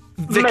bit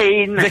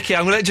mean. Vicky,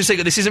 I'm going to just say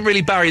that this isn't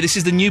really Barry. This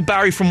is the new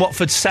Barry from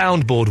Watford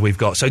soundboard we've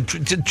got. So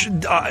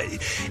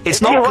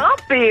it's not... You are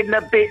being a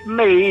bit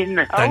mean.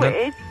 Hang on.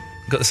 It is.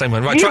 Got the same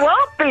one. Right, You try...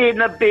 are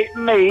being a bit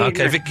mean.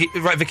 Okay, Vicky,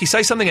 Vicky,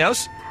 say something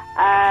else.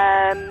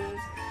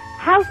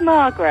 How's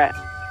Margaret?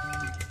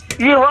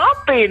 You are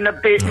being a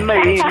bit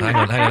mean. Hang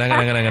on.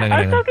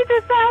 I was talking to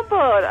a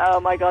soundboard. Oh,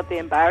 my God, the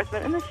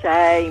embarrassment and the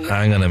shame.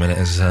 Hang on a minute.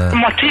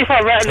 My teeth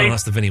are Oh, rattling.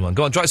 that's the Vinny one.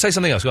 Go on, say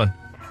something else. Go on.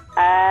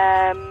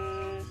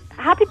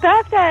 Happy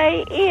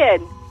birthday,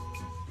 Ian.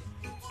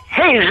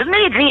 He's an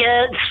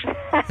idiot.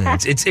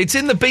 It's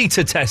in the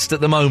beta test at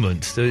the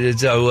moment. So,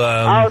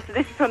 So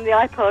this is from the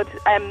iPod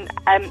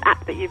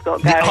app that you've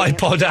got the going.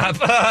 iPod app.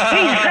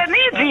 He's an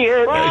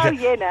idiot. Well,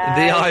 you know.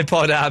 The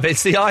iPod app.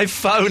 It's the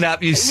iPhone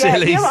app, you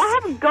silly. Yeah, you know, I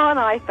haven't got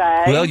an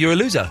iPhone. Well, you're a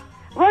loser.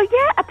 Well,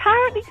 yeah,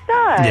 apparently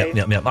so.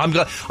 Yep. I'm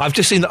glad. I've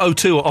just seen that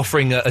O2 are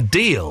offering a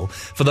deal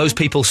for those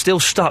people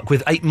still stuck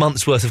with 8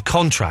 months' worth of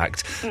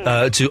contract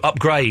to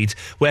upgrade,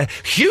 where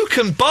you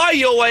can buy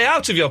your way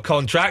out of your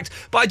contract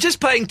by just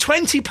paying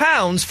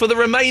 £20 for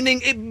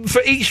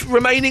for each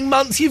remaining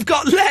month you've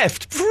got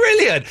left.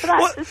 Brilliant. But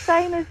that's the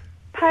same as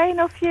paying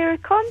off your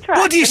contract.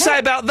 What do you isn't say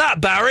it? about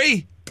that,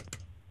 Barry?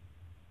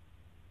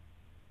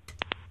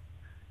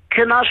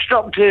 Can I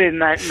stop doing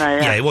that now?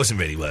 Yeah, it wasn't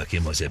really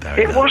working, was it,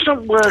 Barry? It No.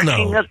 wasn't working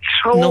No, at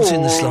all. Not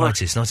in the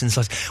slightest. Not in the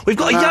slightest. We've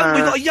got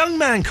a young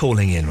man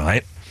calling in,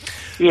 right?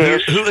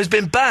 Yes. Who has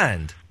been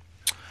banned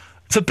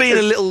for being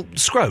a little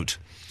scrote.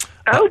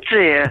 Oh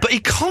dear. But he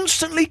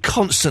constantly,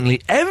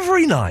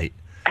 every night,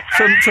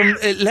 from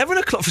 11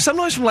 o'clock,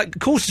 sometimes from like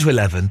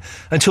 11:15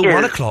 until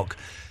 1 o'clock,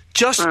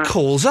 just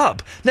calls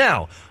up.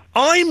 Now,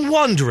 I'm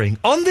wondering,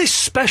 on this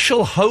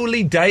special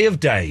holy day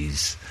of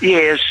days...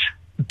 Yes.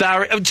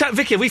 Barry...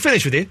 Vicky, have we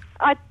finished with you?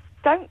 I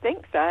don't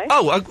think so.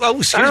 Oh,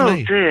 excuse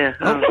me. Dear.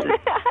 Oh dear.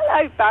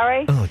 Hello,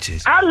 Barry. Oh,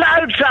 jeez.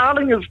 Hello,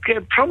 darling. I was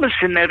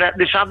promising there about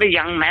this other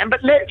young man,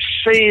 but let's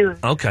see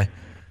Okay.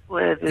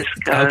 where this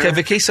goes. Okay,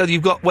 Vicky, so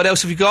you've got... What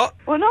else have you got?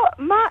 Well, not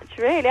much,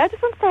 really. I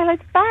just want to say hello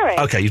to Barry.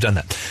 Okay, you've done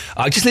that.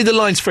 I just need the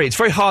lines free. It's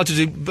very hard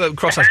to do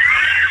cross-lines.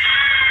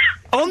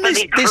 On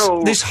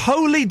this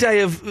holy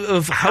day of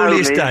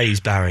holiest days,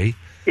 Barry,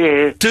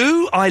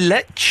 do I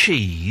let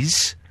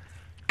Cheese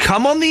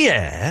come on the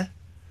air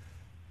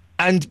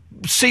and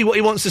see what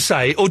he wants to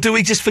say, or do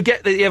we just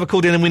forget that he ever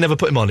called in and we never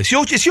put him on? It's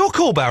your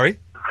call, Barry.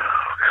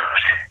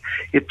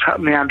 You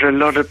put me under a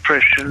lot of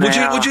pressure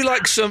now. Would you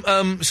like some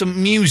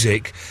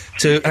music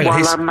to... hang on, While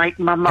here's- I make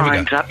my here we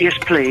mind go. up. Yes,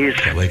 please.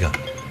 Okay, where you go?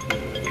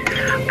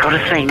 Gotta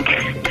think.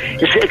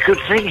 Is it a good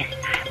thing?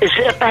 Is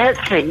it a bad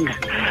thing?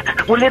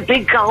 Will it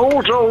be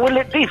gold or will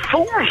it be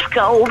fool's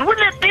gold? Will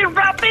it be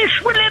rubbish?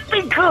 this? Will it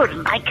be good?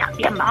 Make up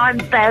your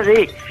mind,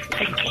 Barry.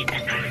 Thinking.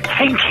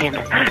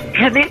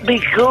 Can it be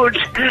good?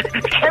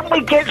 Can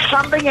we get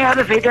something out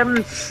of it?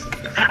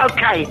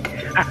 Okay.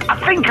 I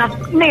think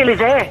I'm nearly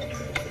there.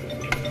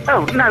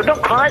 Oh, no,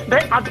 not quite,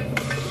 but I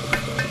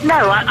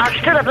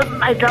still haven't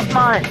made up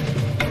my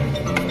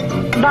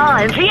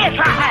mind. Yes,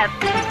 I have.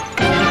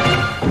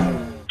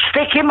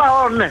 Stick him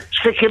on.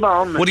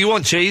 What do you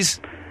want, Cheese?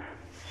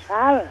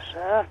 Sorry,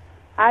 sir.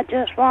 I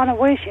just want to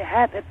wish you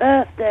happy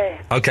birthday.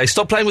 Okay,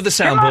 stop playing with the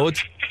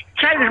soundboard.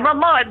 Changed my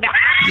mind.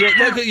 Yeah,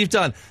 look what you've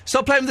done.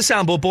 Stop playing with the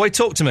soundboard, boy.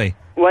 Talk to me.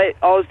 Wait,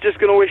 I was just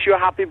going to wish you a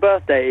happy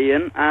birthday,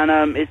 Ian,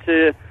 and it's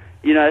a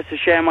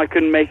shame I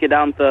couldn't make it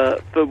down to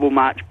the football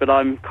match, but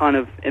I'm kind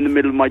of in the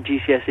middle of my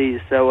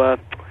GCSEs, so,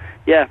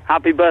 yeah,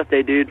 happy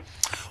birthday, dude.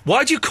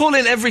 Why do you call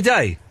in every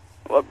day?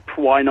 Well,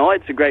 why not?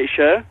 It's a great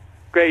show.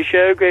 Great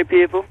show, great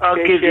people. I'll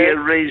give you a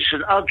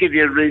reason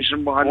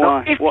why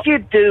not. If you're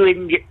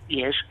doing your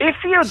cheese,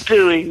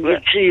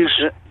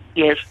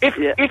 yes.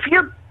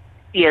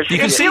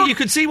 You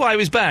could see why he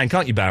was banned,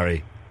 can't you,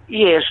 Barry?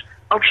 Yes.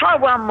 I'll try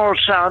one more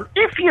time.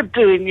 If you're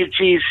doing your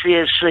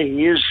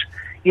GCSEs,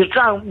 you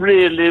don't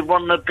really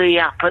want to be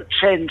up at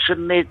 10 to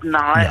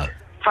midnight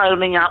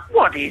phoning up.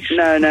 What is?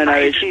 No.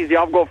 It's easy.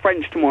 I've got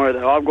French tomorrow,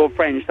 though. I've got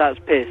French. That's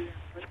piss.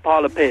 It's a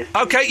pile of piss.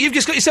 Okay, you've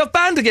just got yourself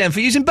banned again for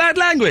using bad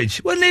language.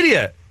 What an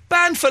idiot.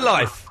 Banned for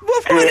life.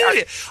 What an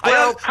idiot.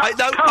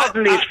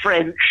 Pardon his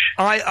French.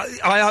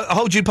 I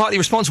hold you partly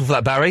responsible for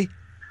that, Barry.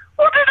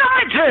 What did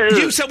I do?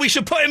 You said we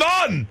should put him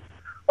on.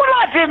 Well,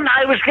 I didn't know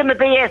it was going to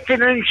be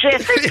effing and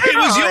shitting. It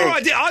was your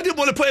idea. I didn't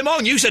want to put him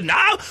on. You said,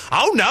 no.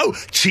 Oh, no.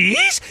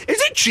 Cheese?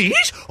 Is it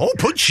cheese? Oh,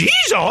 put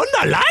cheese on.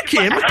 I like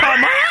him.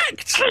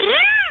 Correct.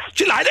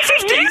 July the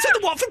 15th at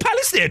the Watford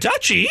Palace Theatre.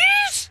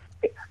 Cheese?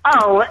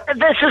 Oh,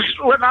 this is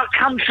when I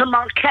come to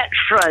my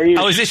catchphrase.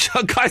 Oh, is this?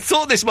 I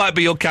thought this might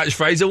be your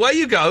catchphrase. Away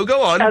you go.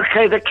 Go on.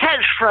 Okay, the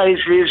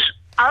catchphrase is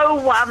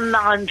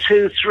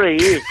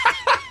 01923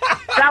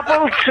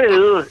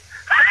 22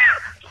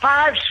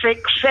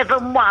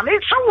 5671.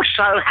 It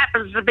also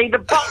happens to be the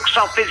box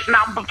office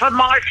number for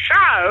my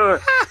show.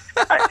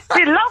 It'd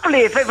be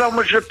lovely if everyone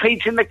was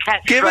repeating the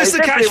catchphrase. Give us the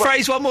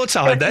catchphrase one more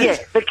time, then. Yeah,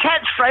 the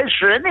catchphrase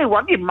for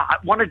anyone, you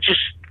might want to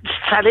just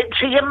tell it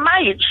to your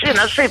mates, see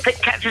if it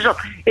catches on.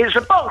 It's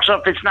a box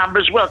office number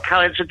as well,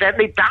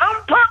 coincidentally.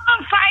 Don't put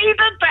the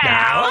fader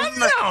down. No, I'm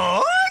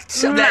not.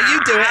 So there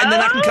you do it, and then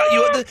I can cut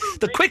you off.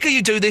 The quicker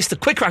you do this, the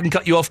quicker I can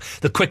cut you off,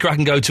 the quicker I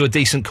can go to a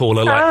decent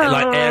caller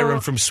like Aaron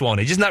from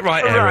Swanage. Isn't that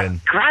right, Aaron?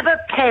 Right. Grab a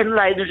pen,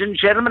 ladies and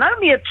gentlemen.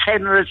 Only a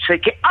tenner a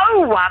ticket.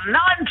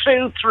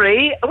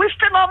 01923. Are we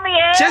still on the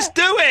air? Just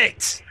do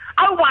it.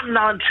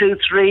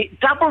 01923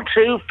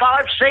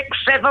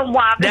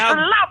 225671. It's a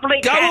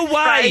lovely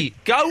catchphrase.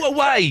 Go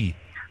away.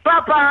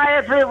 Bye-bye,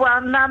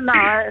 everyone.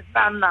 No.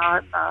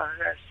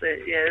 That's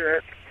it,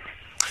 yeah.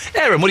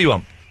 Aaron, what do you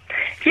want?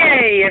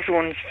 Yay,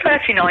 everyone's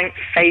 39th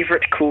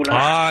favourite caller.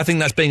 I think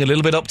that's being a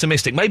little bit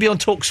optimistic. Maybe on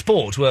Talk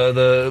Sport,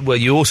 where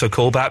you also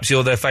call, perhaps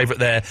you're their favourite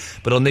there.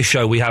 But on this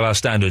show, we have our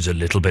standards a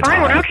little bit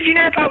higher. How did you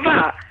know about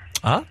that?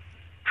 Huh?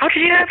 How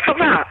did you know about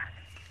that?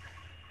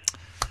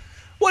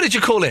 What did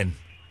you call in?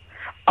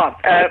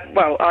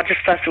 Well, I'll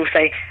just first of all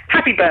say,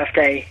 happy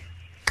birthday.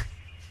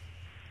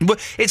 Well,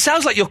 it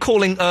sounds like you're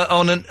calling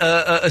on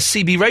a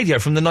CB radio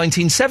from the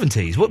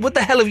 1970s. What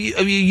the hell are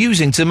you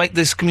using to make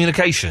this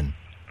communication?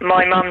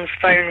 My mum's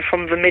phone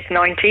from the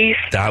mid-90s.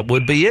 That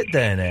would be it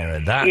then,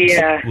 Aaron. That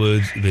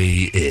would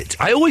be it.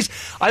 I always,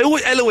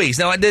 Eloise,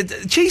 now,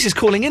 Cheese is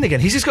calling in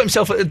again. He's just got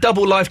himself a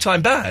double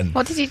lifetime ban.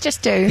 What did he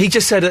just do? He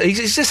just said,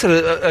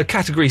 a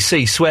Category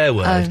C swear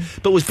word,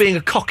 but was being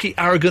a cocky,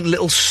 arrogant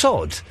little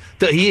sod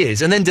that he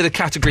is, and then did a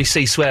Category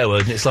C swear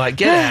word, and it's like,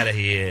 get out of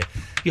here.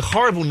 You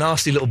horrible,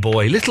 nasty little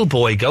boy. Little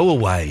boy, go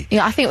away.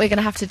 Yeah, I think we're going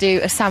to have to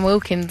do a Sam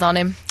Wilkins on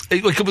him.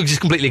 We could just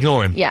completely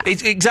ignore him. Yeah.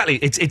 Exactly.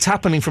 It's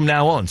happening from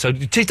now on. So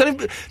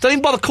don't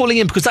even bother calling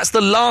in, because that's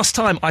the last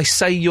time I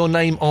say your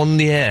name on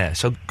the air.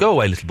 So go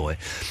away, little boy.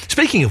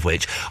 Speaking of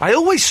which, I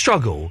always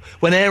struggle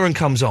when Aaron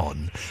comes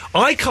on.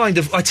 I tell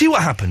you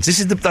what happens.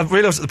 I've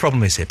realised what the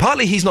problem is here.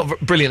 Partly he's not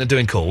brilliant at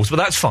doing calls, but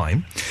that's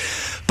fine.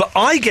 But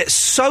I get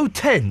so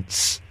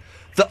tense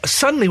that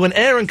suddenly when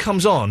Aaron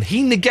comes on,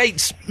 he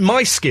negates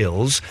my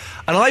skills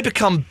and I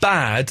become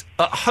bad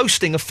at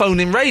hosting a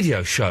phone-in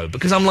radio show,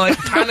 because I'm like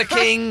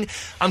panicking,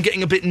 I'm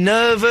getting a bit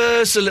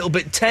nervous, a little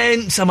bit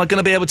tense. Am I going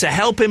to be able to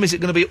help him? Is it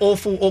going to be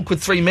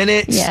awkward 3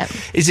 minutes? Yeah.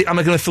 Am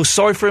I going to feel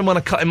sorry for him when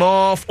I cut him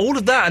off? All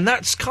of that, and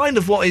that's kind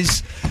of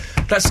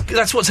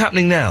that's what's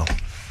happening now.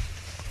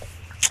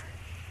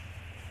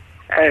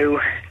 Oh.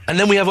 And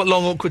then we have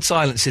long, awkward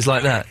silences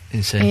like that,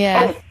 you see.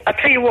 Yeah. Oh, I'll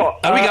tell you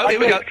what. Here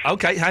we go.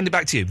 OK, hand it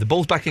back to you. The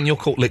ball's back in your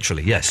court,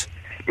 literally, yes.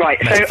 Right,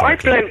 so I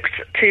bloked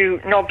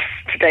to Nobs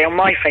today on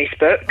my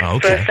Facebook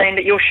for saying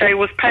that your show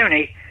was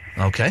pony.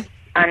 OK.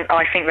 And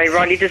I think they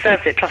rightly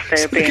deserved it, plus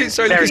they were being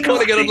very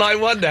calling it on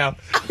line 1 now.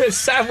 There's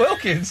Sam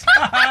Wilkins.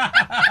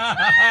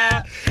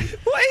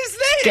 What is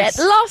this? Get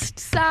lost,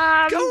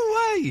 Sam. Go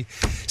away.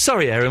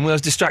 Sorry, Erin, I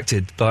was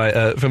distracted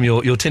by from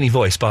your tinny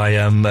voice by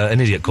an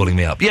idiot calling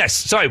me up. Yes,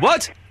 sorry,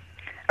 what?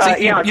 So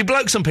you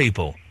bloke some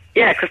people.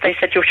 Yeah, because they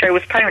said your show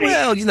was pony.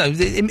 Well, you know,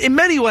 in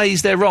many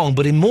ways they're wrong,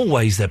 but in more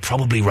ways they're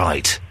probably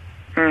right.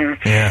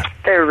 Yeah.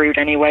 They're rude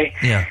anyway.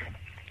 Yeah.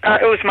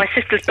 It was my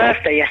sister's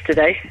birthday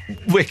yesterday.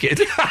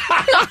 Wicked.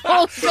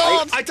 Oh,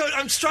 God.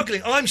 I'm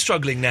struggling. I'm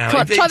struggling now.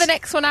 Come on, try the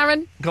next one,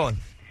 Aaron. Go on.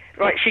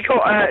 Right, she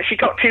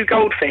got 2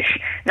 goldfish.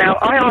 Now,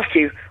 I asked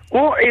you,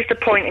 what is the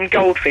point in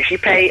goldfish? You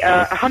pay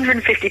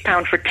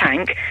 £150 for a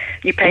tank,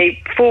 you pay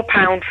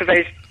 £4 for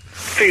those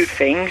food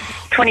things,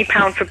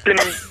 £20 for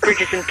blooming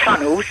bridges and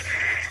tunnels,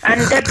 and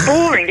they're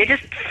boring. They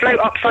just float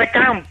upside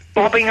down,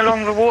 bobbing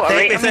along the water.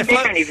 They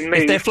don't even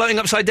move. If they're floating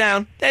upside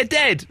down, they're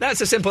dead.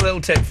 That's a simple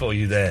little tip for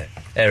you there,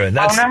 Erin.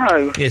 Oh,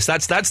 no. Yes,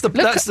 that's the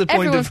Look, point.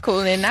 Everyone's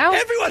calling in now.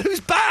 Everyone who's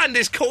banned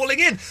is calling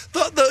in.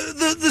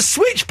 The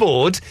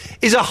switchboard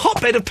is a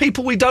hotbed of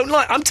people we don't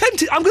like. I'm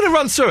tempted. I'm going to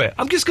run through it.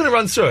 I'm just going to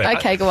run through it.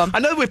 Okay, go on. I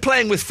know we're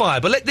playing with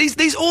fire, but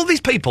all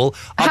these people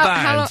are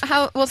banned.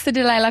 What's the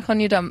delay like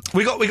on your dump?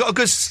 We got a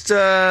good.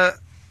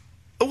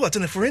 I don't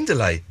know if we're in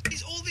delay.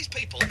 All these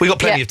people. We got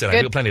plenty of delay.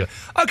 We got plenty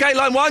of. Okay,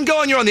 line 1,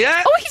 go on. You're on the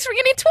air. Oh, he's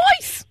ringing in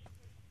twice.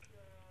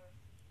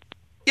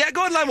 Yeah,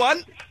 go on, line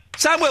 1.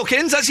 Sam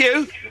Wilkins, that's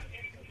you.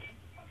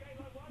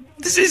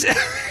 This is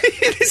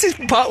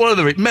one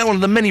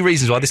of the many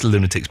reasons why this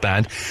lunatic's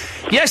banned.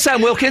 Yes,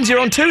 Sam Wilkins, you're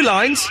on 2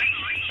 lines.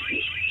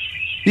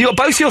 You got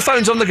both your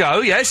phones on the go.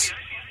 Yes.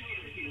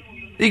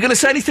 Are you going to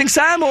say anything,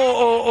 Sam,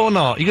 or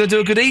not? You going to do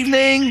a good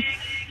evening?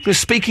 You're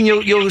speaking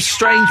your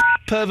strange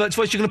pervert's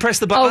voice. You're going to press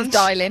the buttons. Oh,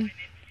 dialing.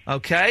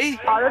 Okay.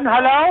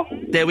 Hello?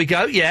 There we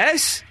go.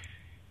 Yes.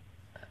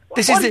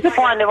 What's the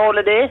point of all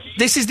of this?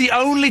 This is the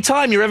only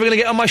time you're ever going to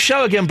get on my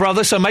show again,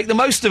 brother, so make the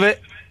most of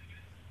it.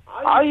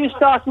 Are you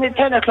starting at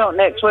 10 o'clock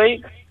next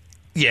week?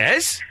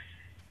 Yes.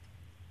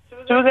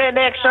 So we get an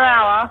extra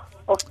hour?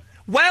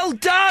 Well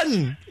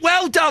done!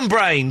 Well done,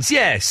 Brains,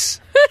 yes.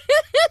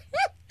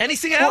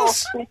 Anything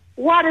else?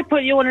 Why they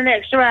put you on an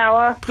extra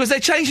hour? Because they're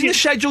changing the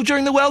schedule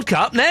during the World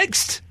Cup.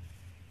 Next.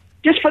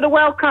 Just for the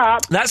World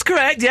Cup? That's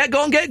correct, yeah.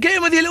 Go on, get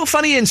in with your little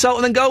funny insult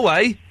and then go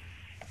away.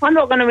 I'm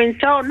not going to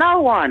insult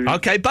no one.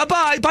 Okay,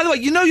 bye-bye. By the way,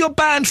 you know you're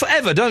banned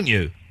forever, don't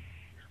you?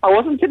 I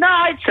wasn't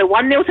tonight, so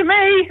 1-0 to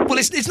me. Well,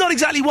 it's not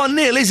exactly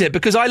 1-0, is it?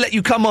 Because I let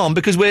you come on,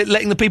 because we're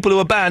letting the people who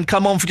are banned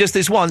come on for just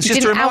this once.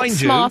 Just to remind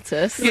you.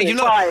 Us. Yeah,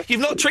 you've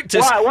not tricked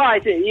us. Why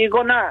is it? You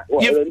got that?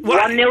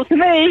 1-0 to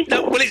me.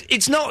 No, well,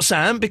 it's not,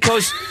 Sam,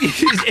 because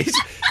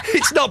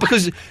it's not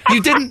because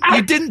you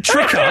didn't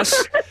trick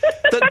us.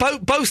 That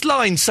both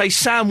lines say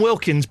Sam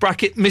Wilkins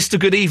bracket Mr.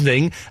 Good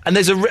Evening, and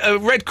there's a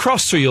red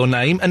cross through your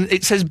name, and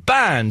it says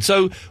banned.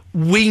 So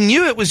we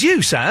knew it was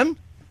you, Sam.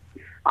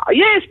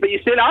 Yes, but you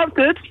still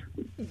answered.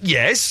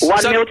 Yes.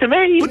 1-0 to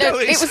me. No,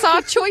 it was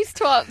our choice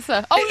to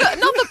answer. Oh, look,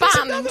 another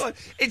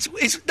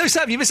band. No,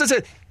 Sam, you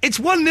misunderstood. It's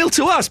 1-0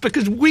 to us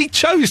because we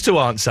chose to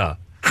answer.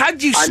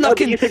 Had you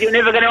snuck in... you said you're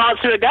never going to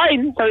answer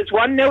again, so it's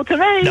 1-0 to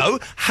me. No,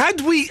 it's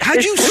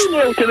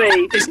 2-0 to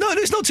me. It's not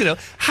 2-0.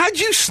 Had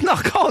you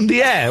snuck on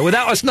the air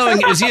without us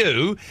knowing it was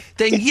you,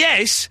 then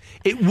yes,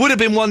 it would have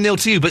been 1-0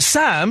 to you. But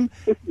Sam,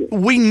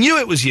 we knew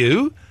it was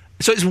you,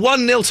 so it's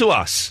 1-0 to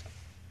us.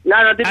 No,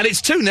 and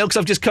it's 2-0 because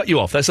I've just cut you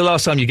off. That's the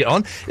last time you get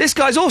on. This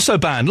guy's also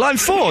banned. Line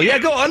 4, yeah,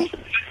 go on.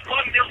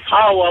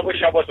 Oh, I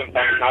wish I wasn't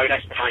banned. No,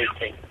 that's the main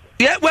thing.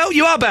 Yeah, well,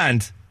 you are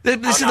banned.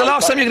 This is the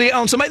last time you're going to get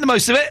on, so make the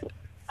most of it.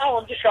 Oh,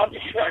 I'm just saying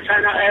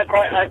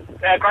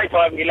great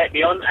time you let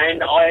me on,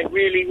 and I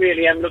really,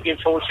 really am looking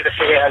forward to the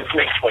videos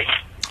next week.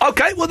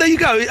 Okay, well, there you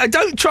go.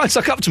 Don't try and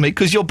suck up to me,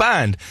 because you're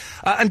banned.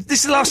 And this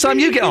is the last time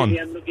you get on.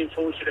 I'm looking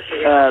forward to the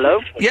Hello?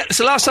 Yeah, it's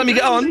the last time you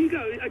get on.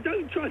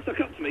 Don't try and suck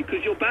up to me,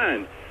 because you're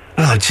banned.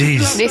 Oh,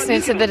 jeez.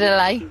 Listening to the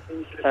delay.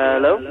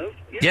 Hello?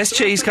 Yes,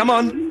 Cheese, come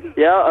on.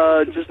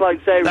 Yeah, just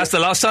like say... That's the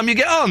last time you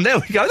get on. There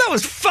we go. That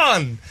was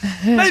fun.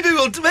 Maybe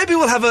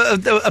we'll have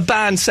a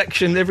band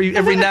section every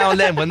now and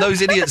then when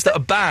those idiots that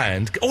are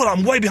banned... Oh,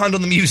 I'm way behind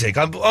on the music.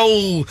 I don't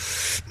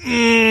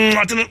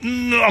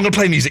know. I'm going to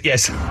play music,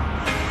 yes.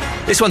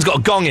 This one's got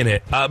a gong in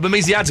it, but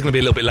means the ads are going to be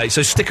a little bit late,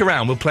 so stick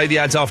around. We'll play the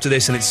ads after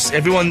this, and it's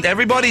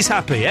everybody's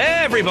happy.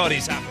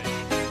 Everybody's happy.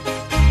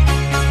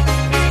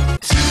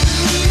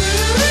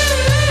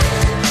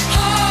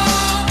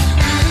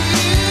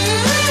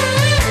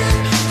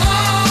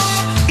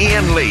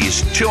 Ian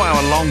Lee's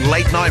 2-hour-long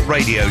late-night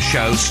radio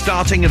show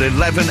starting at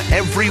 11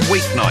 every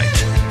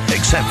weeknight,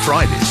 except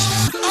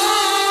Fridays.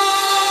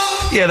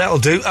 Yeah, that'll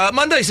do.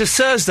 Mondays to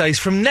Thursdays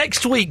from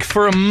next week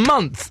for a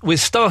month. We're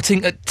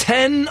starting at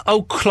 10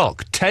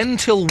 o'clock, 10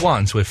 till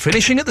 1, so we're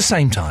finishing at the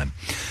same time.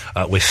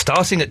 We're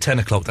starting at 10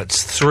 o'clock.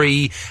 That's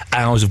 3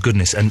 hours of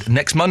goodness. And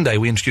next Monday,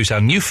 we introduce our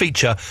new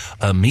feature,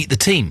 Meet the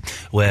Team,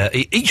 where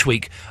each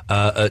week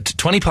at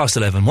 20 past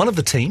 11, one of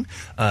the team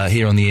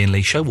here on the Ian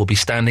Lee Show will be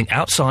standing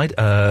outside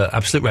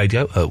Absolute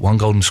Radio at 1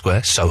 Golden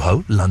Square,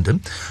 Soho, London,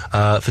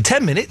 for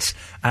 10 minutes,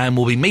 and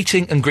we'll be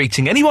meeting and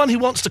greeting anyone who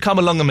wants to come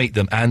along and meet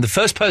them. And the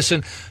first person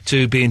person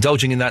to be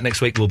indulging in that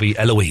next week will be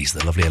Eloise.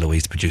 The lovely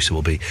Eloise, the producer,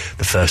 will be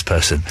the first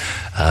person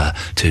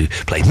to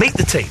play Meet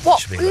the Team.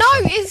 What? No,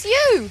 it's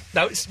you.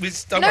 No,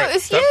 don't No, worry.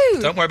 it's Don't-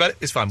 you. Don't worry about it.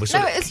 It's fine. We'll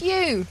sort No, it. it's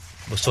you.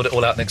 We'll sort it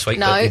all out next week.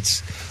 No. But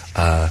it's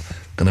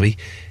going to be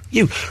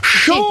you.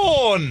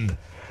 Sean!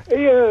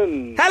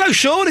 Ian! Hello,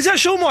 Sean. Is that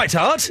Sean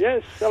Whitehart?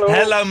 Yes, hello.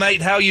 Hello,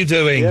 mate. How are you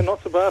doing? Yeah,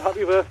 not so bad.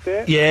 Happy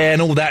birthday. Yeah,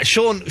 and all that.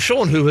 Sean,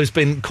 who has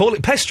been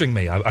pestering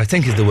me, I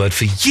think is the word,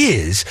 for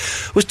years,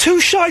 was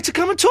too shy to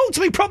come and talk to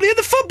me properly at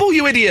the football,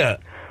 you idiot.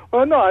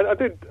 Well, no, I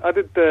did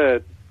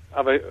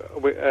have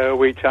a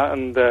wee chat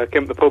and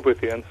came to the pub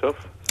with you and stuff.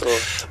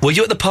 So Were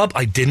you at the pub?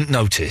 I didn't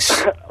notice.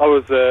 I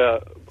was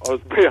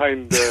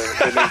behind.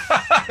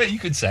 You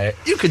can say it.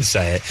 You can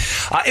say it.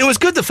 It was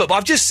good, the football.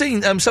 I've just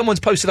seen someone's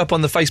posted up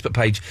on the Facebook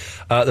page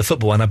the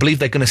football, and I believe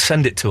they're going to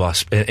send it to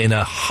us in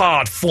a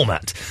hard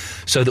format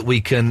so that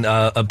we can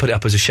put it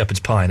up as a shepherd's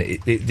pie.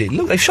 And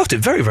look, they've shot it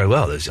very, very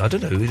well. I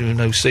don't know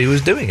who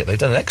was doing it. They've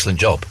done an excellent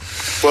job.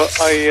 Well,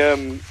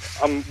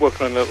 I'm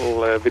working on a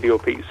little video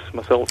piece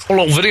myself. A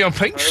little video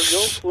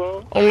piece?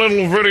 A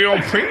little video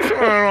piece?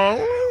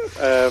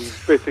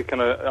 Basically,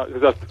 kind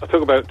of, I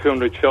took about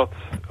 200 shots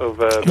of.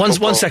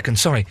 One second,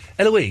 sorry.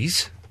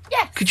 Eloise?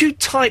 Yeah. Could you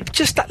type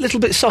just that little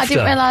bit softer? I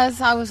didn't realise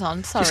I was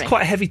on, sorry. It's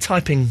quite a heavy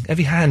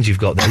hands you've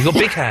got there. You've got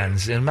big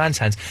hands, and man's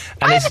hands.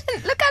 And I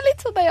haven't. Look how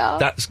little they are.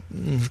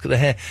 look at the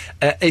hair.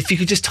 If you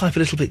could just type a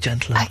little bit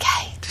gentler.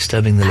 Okay.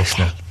 Disturbing the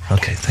listener.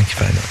 Okay, thank you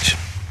very much.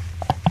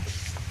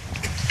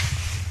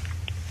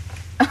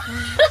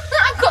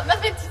 I've got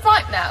nothing to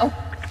type now.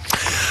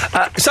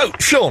 So,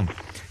 Sean,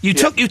 you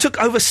took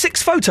over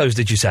 6 photos,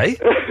 did you say?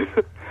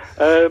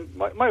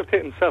 Might have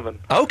taken 7.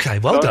 Okay,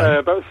 well done.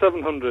 About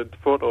 700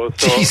 photos.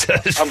 So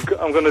Jesus.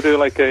 I'm going to do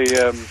like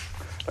a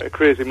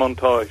crazy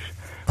montage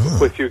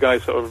with you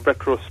guys sort of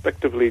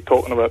retrospectively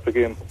talking about the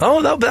game.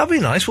 Oh, that'll be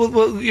nice.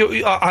 Well,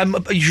 I'm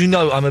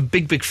a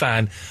big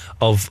fan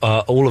of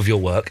all of your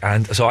work,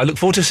 and so I look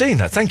forward to seeing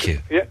that. Thank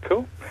you. Yeah,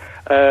 cool.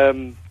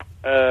 And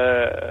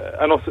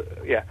also,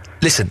 yeah.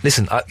 Listen,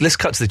 let's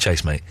cut to the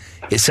chase, mate.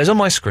 It says on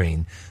my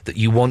screen that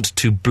you want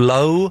to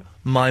blow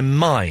my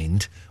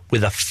mind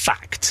with a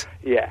fact.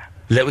 Yeah.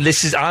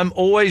 I'm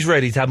always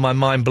ready to have my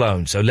mind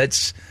blown, so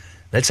let's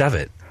have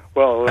it.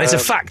 Well, and it's a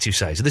fact, you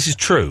say, so this is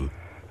true.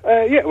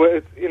 Yeah,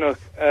 well,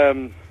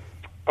 I'm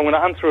going to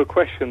answer a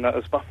question that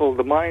has baffled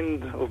the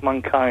mind of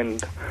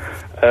mankind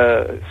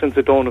since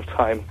the dawn of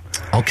time.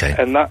 Okay.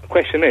 And that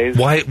question is...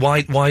 Why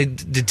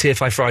did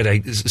TFI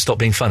Friday stop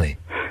being funny?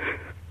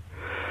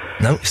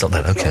 No, it's not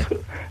that, okay.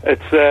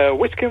 It's,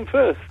 which came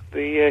first,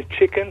 the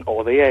chicken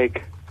or the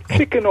egg?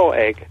 Chicken or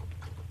egg?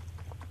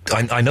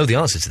 I know the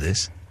answer to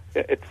this.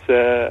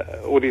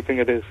 It's, what do you think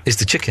it is? It's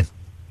the chicken.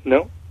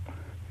 No.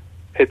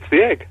 It's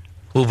the egg.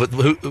 Well, but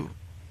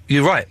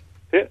you're right.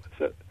 Yeah,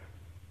 so,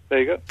 there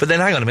you go. But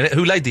then hang on a minute,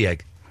 who laid the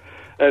egg?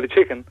 The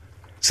chicken.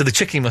 So the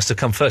chicken must have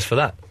come first for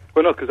that?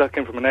 Well, no, because that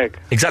came from an egg.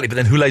 Exactly, but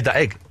then who laid that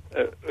egg?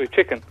 The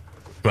chicken.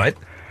 Right.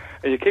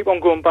 And you keep on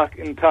going back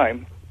in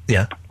time.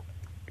 Yeah.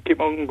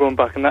 Keep on going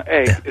back, and that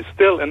egg is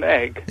still an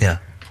egg. Yeah.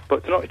 But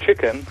it's not a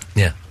chicken.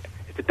 Yeah.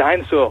 It's a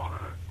dinosaur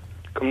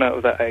coming out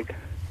of that egg.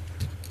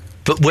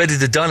 But where did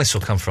the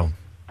dinosaur come from?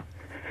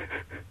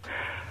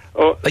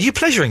 Are you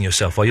pleasuring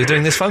yourself while you're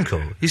doing this phone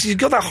call? You've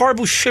got that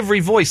horrible shivery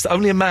voice that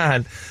only a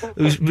man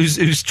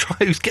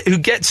who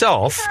gets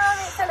off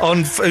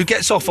on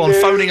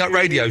phoning up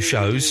radio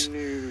shows.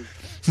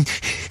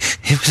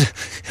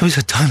 It was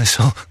a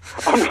dinosaur.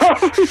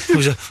 It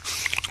was a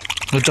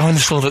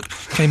dinosaur that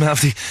came out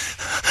of the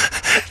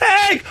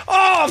egg.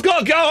 Oh, I've got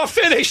to go. I've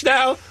finished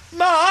now,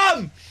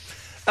 Mum.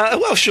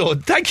 Well,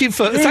 Sean, thank you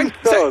for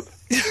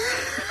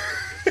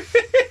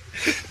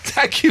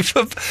Thank you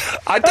for...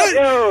 I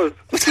don't...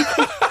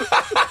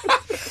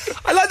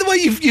 I like the way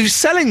you're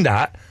selling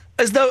that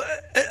as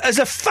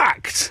a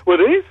fact. Well,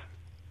 it is.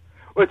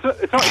 Well, it's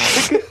not a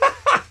chicken.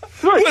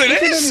 It's not Well, a it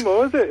chicken is.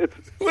 anymore, is it?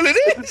 Well, it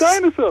is. It's a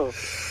dinosaur.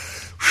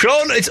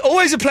 Sean, it's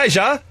always a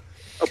pleasure.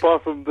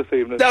 Apart from this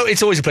evening. No,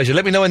 it's always a pleasure.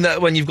 Let me know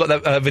when you've got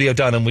that video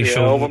done and we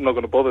shall... I'm not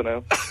going to bother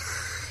now.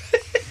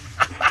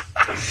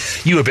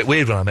 You were a bit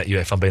weird when I met you,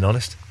 if I'm being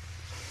honest.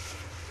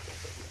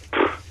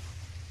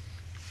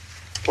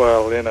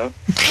 Well, you know.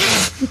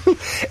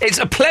 It's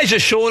a pleasure,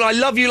 Sean. I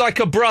love you like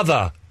a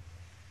brother.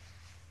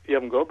 You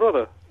haven't got a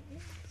brother.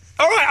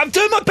 All right, I'm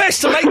doing my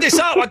best to make this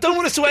up. I don't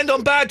want us to end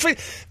on bad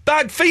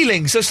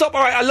feelings. So stop.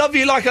 All right, I love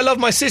you like I love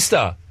my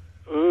sister.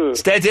 Ugh.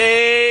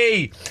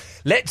 Steady.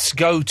 Let's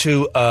go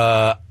to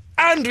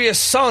Andrea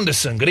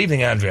Sanderson. Good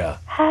evening, Andrea.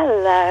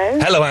 Hello.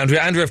 Hello,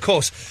 Andrea. Andrea, of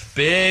course,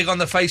 big on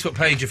the Facebook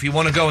page. If you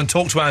want to go and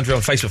talk to Andrea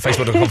on Facebook,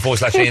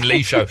 facebook.com/Ian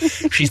Lee Show.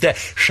 She's there.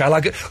 Shall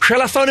I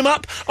phone him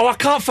up? Oh, I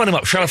can't phone him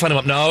up. Shall I phone him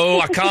up? No,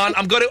 I can't.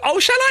 I'm going to... Oh,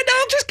 shall I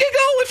now? Just giggle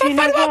if I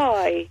phone him up.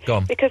 Why? Go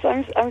on. Because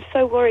I'm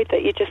so worried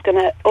that you're just going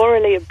to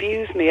orally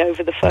abuse me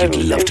over the phone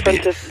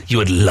You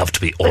would love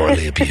to be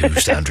orally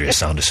abused, Andrea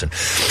Sanderson.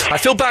 I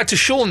feel bad to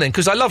Sean then,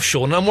 because I love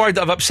Sean and I'm worried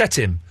that I've upset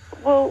him.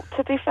 Well,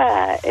 to be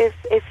fair,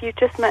 if you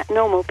just met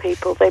normal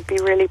people, they'd be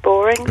really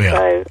boring.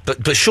 Yeah. So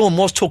But Sean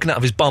was talking out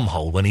of his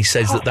bumhole when he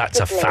says that that's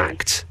a Possibly.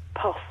 fact.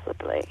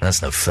 possibly.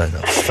 That's no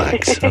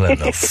fact. I don't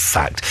know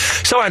fact.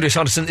 So, Andrew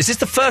Sanderson, is this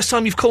the first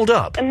time you've called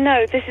up?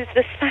 No, this is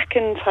the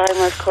second time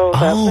I've called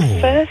up. Oh. The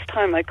first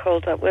time I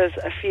called up was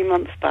a few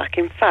months back.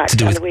 In fact, To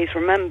do with- Eloise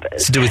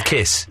remembers. To do with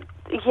Kiss?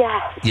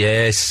 Yes.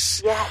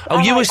 Yes. Yes. Oh,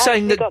 and you I were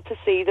saying actually that... got to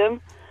see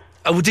them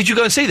Oh, did you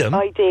go and see them?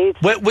 I did.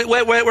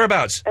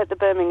 Whereabouts? at the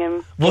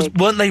Birmingham.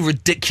 Weren't they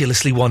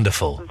ridiculously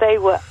wonderful? They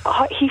were.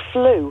 He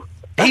flew.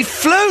 He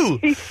flew?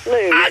 He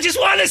flew. I just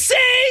want to say,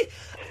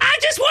 I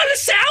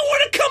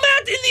want to come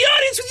out in the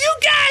audience with you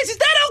guys. Is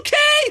that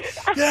okay?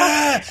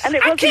 Yeah. And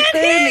it I wasn't can't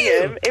hear you.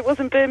 Birmingham. It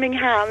wasn't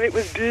Birmingham. It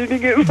was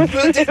Birmingham.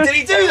 Did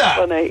he do that?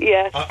 Funny,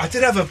 yeah. I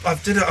think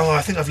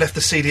I've left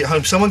the CD at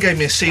home. Someone gave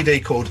me a CD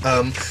called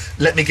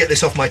Let Me Get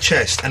This Off My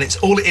Chest, and it's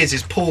all it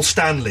is Paul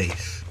Stanley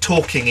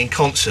talking in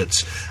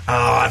concerts.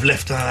 I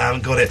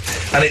haven't got it.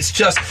 And it's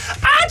just,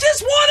 I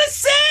just want to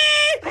say,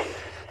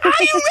 are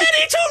you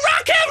ready to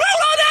rock and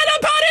roll on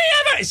anybody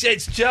ever?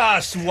 It's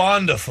just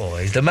wonderful.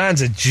 The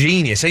man's a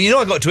genius. And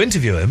I got to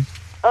interview him.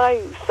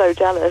 I'm so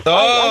jealous. I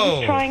Oh.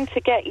 was trying to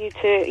get you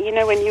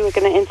to, when you were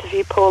going to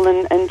interview Paul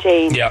and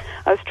Jean, Yeah.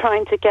 I was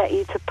trying to get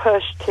you to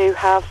push to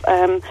have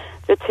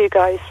the two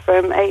guys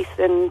from Ace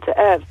and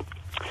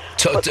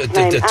what's his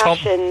name?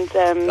 Ash and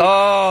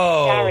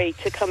Gary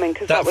to come in,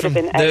 because that would have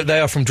been Ace. They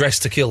are from Dress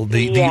to Kill,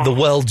 Yeah. the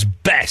world's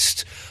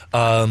best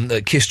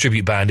Kiss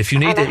tribute band. If you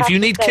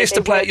need Kiss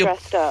to play at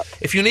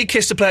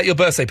your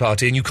birthday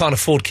party and you can't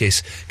afford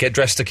Kiss, get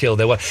Dressed to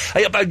Kill. I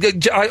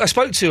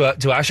spoke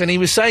to Ash, and he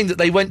was saying that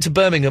they went to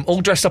Birmingham all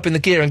dressed up in the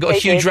gear and got a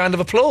huge round of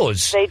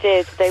applause. They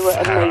did. They were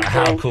amazing.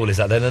 How cool is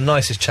that? They're the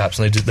nicest chaps,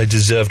 and they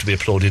deserve to be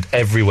applauded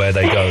everywhere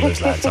they go.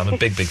 Those lads. I'm a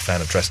big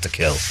fan of Dressed to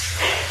Kill.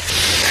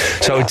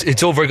 So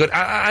it's all very good.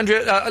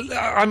 Andrea,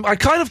 I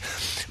kind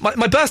of...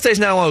 My birthday's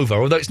now over,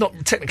 although it's not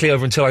technically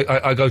over until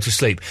I go to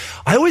sleep.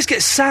 I always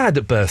get sad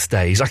at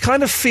birthdays. I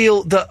kind of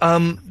feel that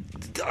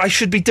I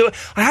should be doing...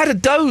 I had a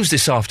doze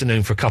this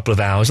afternoon for a couple of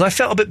hours, and I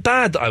felt a bit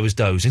bad that I was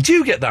dozing. Do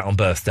you get that on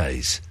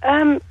birthdays?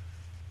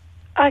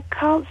 I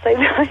can't say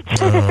that I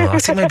do. I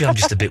think maybe I'm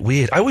just a bit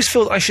weird. I always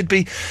feel that I should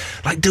be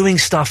doing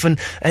stuff and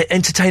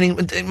entertaining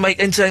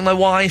my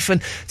wife,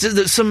 and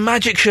that some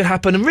magic should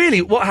happen. And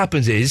really, what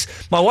happens is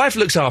my wife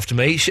looks after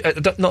me.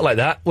 Not like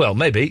that. Well,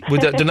 maybe we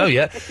don't know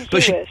yet.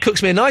 But she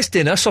cooks me a nice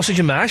dinner, sausage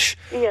and mash.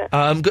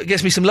 Yeah.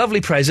 Gets me some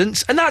lovely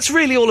presents, and that's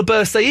really all a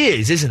birthday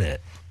is, isn't it?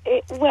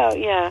 Well,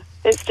 yeah.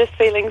 It's just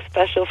feeling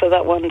special for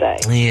that one day.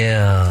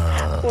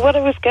 Yeah. What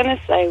I was going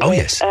to say was,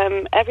 yes.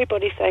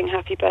 Everybody's saying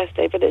happy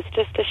birthday, but it's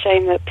just a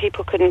shame that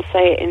people couldn't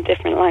say it in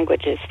different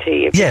languages to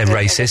you. Yeah,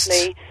 because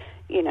racists.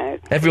 obviously,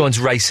 Everyone's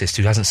racist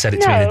who hasn't said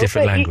it to me in a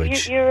different but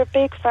language. You're a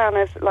big fan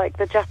of,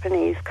 the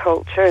Japanese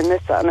culture and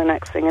this, that and the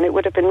next thing, and it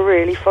would have been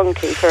really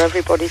funky for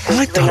everybody to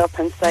ring up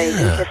and say in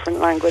different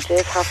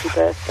languages, happy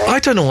birthday. I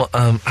don't know what...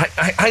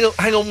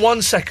 hang on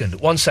 1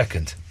 second. 1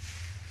 second.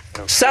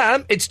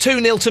 Sam, it's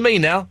 2-0 to me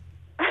now.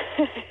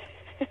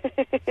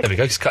 There we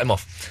go. Just cut him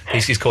off.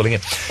 He's calling in.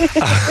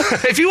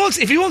 If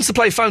he wants to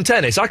play phone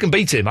tennis, I can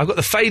beat him. I've got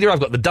the fader, I've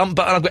got the dump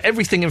button, I've got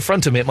everything in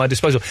front of me at my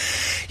disposal.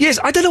 Yes,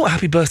 I don't know what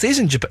happy birthday is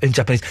in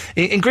Japanese.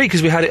 In Greek,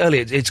 because we had it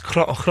earlier, it's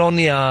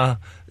chronia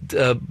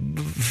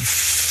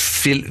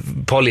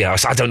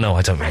polias. I don't know.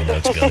 I don't really know,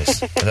 to be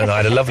honest. I don't know. I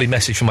had a lovely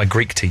message from my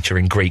Greek teacher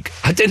in Greek.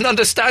 I didn't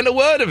understand a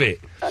word of it.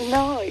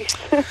 Nice.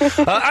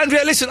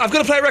 Andrea, listen, I've got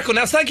to play a record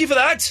now. Thank you for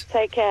that.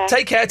 Take care.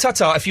 Take care.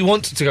 Ta-ta. If you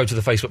want to go to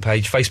the Facebook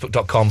page,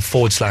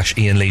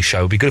 facebook.com/Ian Lee Show.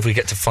 It'd be good if we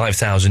get to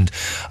 5,000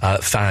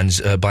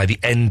 fans by the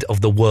end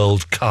of the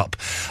World Cup.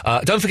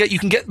 Don't forget, you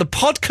can get the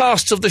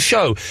podcasts of the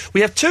show.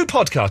 We have two main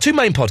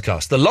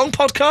podcasts. The long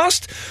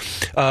podcast,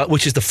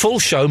 which is the full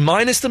show,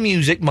 minus the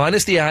music,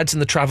 minus the ads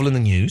and the travel and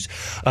the news,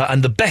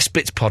 and the Best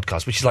Bits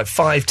podcast, which is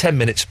 5-10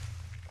 minutes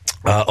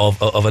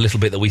of a little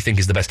bit that we think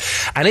is the best.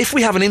 And if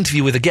we have an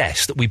interview with a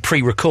guest that we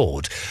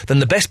pre-record, then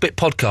the Best Bit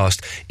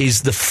podcast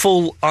is the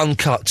full,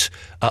 uncut,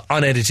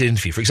 unedited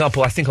interview. For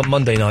example, I think on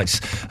Monday night's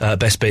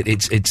Best Bit,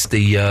 it's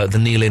the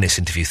Neil Innes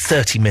interview,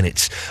 30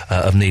 minutes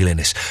of Neil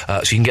Innes.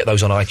 So you can get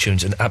those on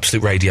iTunes and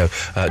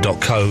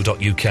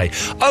absoluteradio.co.uk.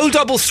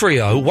 0330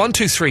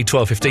 123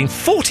 1215.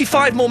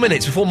 45 more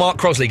minutes before Mark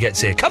Crosley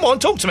gets here. Come on,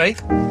 talk to me.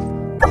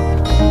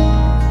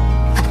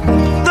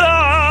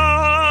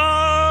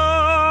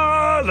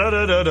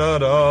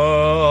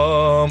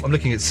 I'm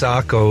looking at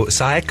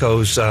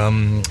Saeko's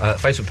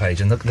Facebook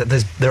page, and look,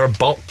 they're a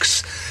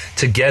box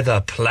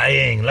together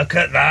playing. Look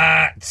at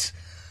that!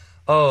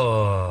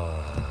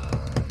 Oh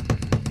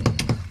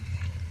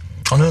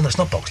no, that's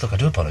not Box. Look, I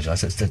do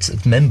apologise.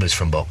 It's members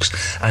from Box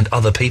and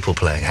other people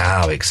playing.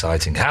 How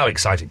exciting! How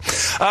exciting!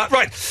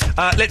 Right,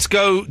 let's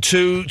go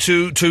to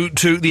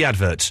the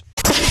adverts.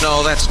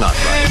 No, that's not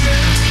right.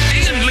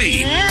 Ian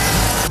Lee.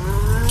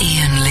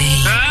 Ian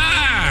Lee.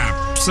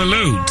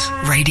 Absolute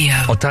Radio.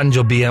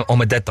 Otanjo bien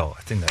omedeto.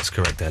 I think that's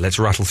correct there. Let's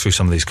rattle through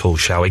some of these calls,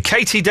 shall we?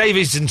 Katie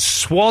Davies in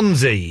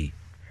Swansea.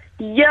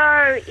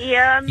 Yo,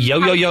 Ian.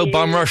 Yo,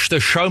 Bum Rush, the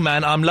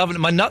showman. I'm loving it.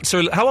 My nuts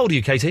are... How old are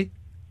you, Katie?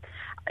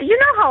 You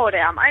know how old I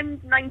am. I'm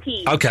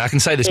 19. Okay, I can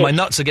say this. My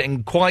nuts are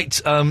getting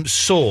quite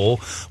sore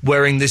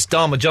wearing this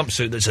Dharma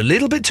jumpsuit that's a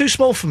little bit too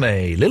small for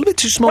me. A little bit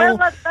too small. Well,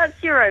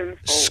 that's your own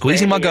fault.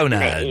 Squeezing my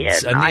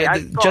gonads. And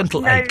I've got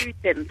gentle no ache.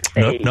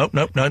 sympathy. No,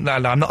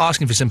 I'm not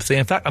asking for sympathy.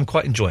 In fact, I'm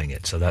quite enjoying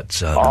it. So that's...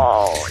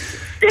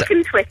 Stick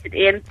and twisted,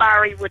 Ian.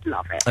 Barry would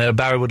love it.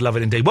 Barry would love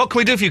it indeed. What can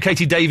we do for you,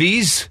 Katie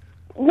Davies?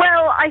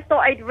 Well, I thought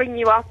I'd ring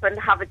you up and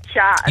have a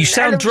chat. You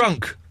sound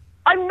drunk.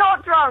 I'm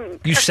not drunk.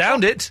 You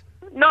sound it.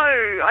 No,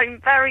 I'm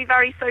very,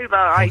 very sober.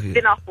 I've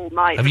been up all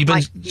night. Have you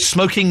been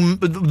smoking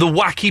the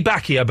wacky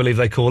backy, I believe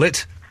they call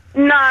it?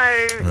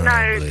 No.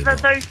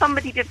 Though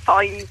somebody did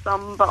find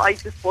some, but I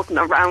just wasn't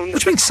around.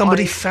 What do you mean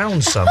somebody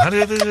found some? How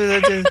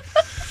do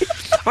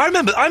I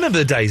remember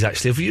the days,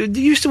 actually, you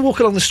used to walk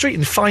along the street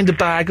and find a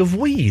bag of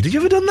weed. Have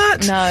you ever done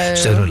that? No.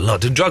 So, a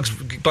lot of drugs,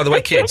 by the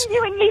way, kids. I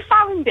genuinely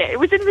found it. It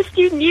was in the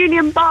Student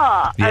Union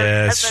bar.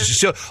 Yes.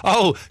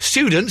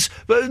 Students,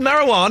 but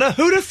marijuana,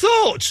 who'd have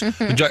thought?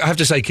 I have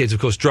to say, kids, of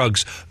course,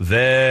 drugs,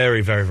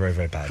 very, very, very,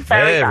 very bad.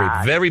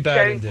 Very bad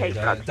Don't indeed. take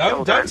drugs.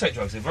 Don't take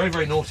drugs. They're very,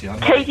 very naughty.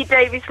 Katie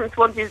Davies from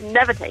Swansea's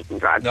never taken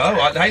drugs. No,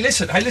 hey,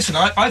 listen,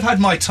 I've had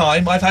my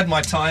time,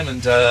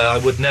 and I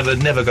would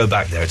never go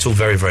back there. It's all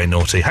very, very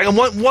naughty. Hang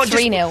on,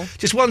 3-0.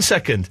 Just 1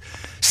 second.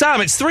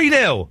 Sam, it's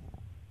 3-0.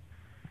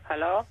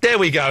 Hello? There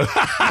we go.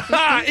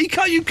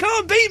 You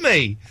can't beat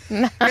me.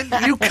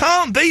 You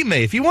can't beat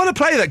me. If you want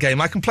to play that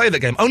game, I can play that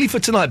game. Only for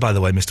tonight, by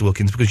the way, Mr.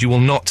 Wilkins, because you will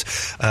not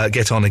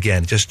get on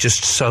again.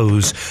 Just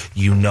so's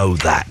you know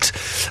that.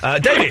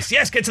 Davis,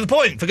 yes, get to the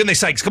point, for goodness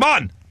sakes. Come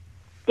on.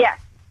 Yeah.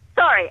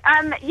 Sorry.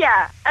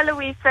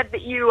 Eloise said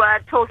that you were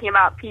talking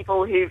about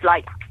people who've,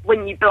 like,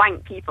 when you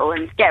blank people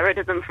and get rid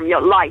of them from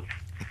your life.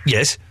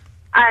 Yes.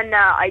 And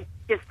I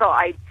just thought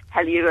I'd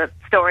tell you a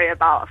story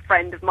about a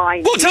friend of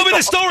mine. Well, tell me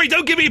the story.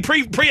 Don't give me a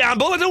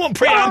preamble. I don't want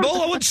preamble.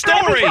 I want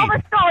story. Tell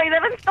the story.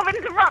 Then stop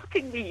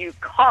interrupting me, you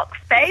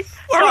cockface.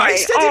 All right,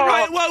 steady,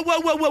 right.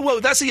 Whoa.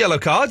 That's a yellow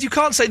card. You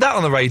can't say that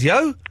on the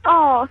radio.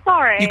 Oh,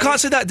 sorry. You can't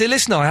say that. Dear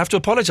listener, I have to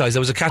apologise.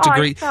 There was a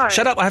category... Oh,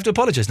 shut up, I have to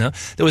apologise now.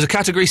 There was a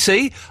category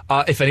C.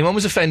 If anyone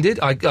was offended,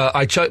 I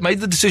made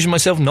the decision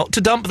myself not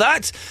to dump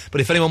that.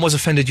 But if anyone was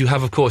offended, you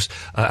have, of course,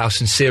 our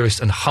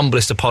sincerest and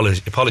humblest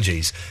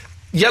apologies.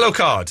 Yellow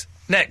card.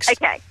 Next.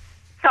 Okay.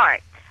 Sorry.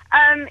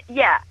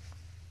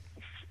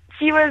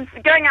 She was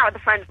going out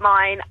with a friend of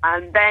mine,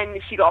 and then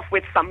she got off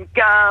with some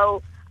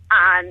girl,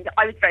 and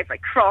I was very, very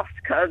cross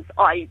because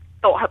I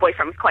thought her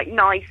boyfriend was quite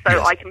nice,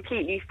 so I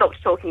completely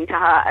stopped talking to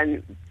her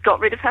and got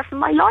rid of her from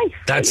my life.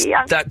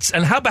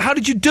 And how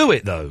did you do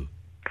it, though?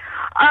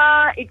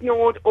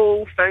 Ignored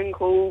all phone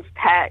calls,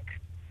 texts,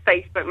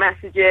 Facebook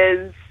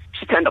messages.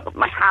 She turned up at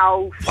my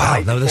house.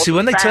 Wow. No, see,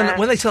 when they turn up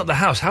at the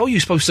house, how are you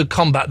supposed to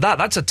combat that?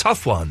 That's a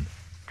tough one.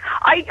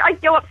 I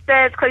go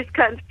upstairs, close the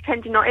curtains,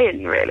 pretend you're not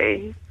in,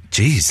 really.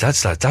 Jeez,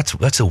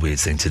 that's a weird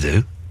thing to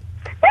do.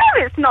 No,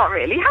 it's not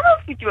really. How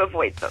else would you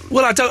avoid them?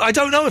 Well, I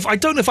don't know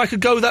if I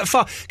could go that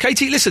far.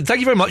 Katie, listen,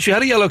 thank you very much. You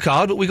had a yellow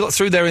card, but we got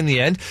through there in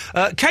the end.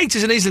 Kate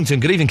is in Islington.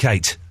 Good evening,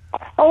 Kate.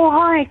 Oh,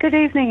 hi. Good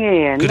evening,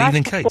 Ian. Good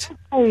evening, Kate.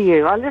 How are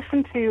you? I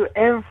listen to you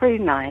every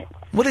night.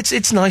 Well,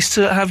 it's nice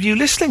to have you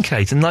listening,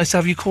 Kate, and nice to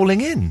have you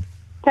calling in.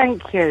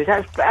 Thank you.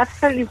 That's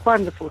absolutely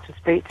wonderful to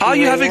speak to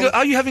you.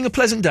 Are you having a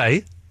pleasant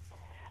day?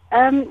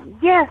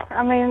 Yes.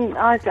 I mean,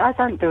 I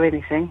don't do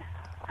anything.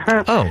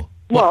 Oh.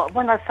 Well,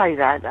 when I say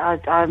that,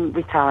 I'm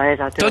retired.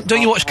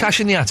 Don't you watch Cash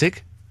in the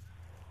Attic?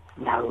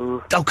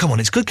 No. Oh, come on,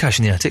 it's good Cash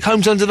in the Attic.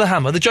 Homes Under the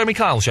Hammer, the Jeremy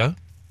Kyle show?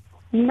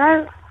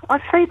 No, I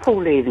sleep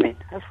all evening.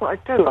 That's what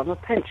I do. I'm a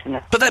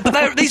pensioner.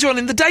 But these are on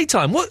in the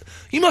daytime. What?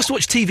 You must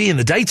watch TV in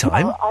the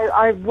daytime.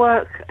 I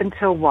work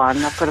until 1.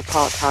 I've got a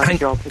part-time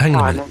job,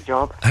 retirement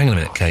job. Hang on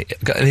a minute, Kate.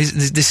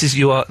 This is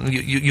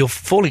you're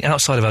falling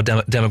outside of our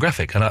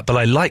demographic, but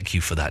I like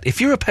you for that. If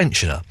you're a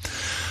pensioner,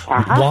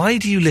 why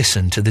do you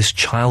listen to this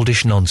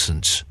childish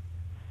nonsense?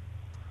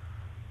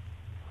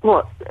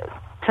 What?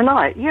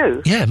 Tonight,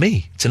 you? Yeah,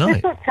 me, tonight.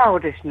 It's not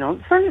childish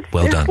nonsense.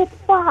 Well done. It's good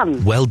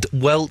fun. Well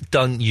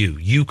done, you.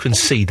 You can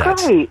see that.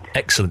 Great.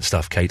 Excellent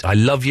stuff, Kate. I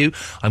love you.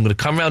 I'm going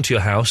to come round to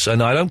your house,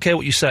 and I don't care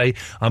what you say.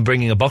 I'm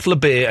bringing a bottle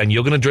of beer, and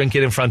you're going to drink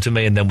it in front of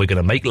me, and then we're going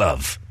to make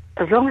love.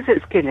 As long as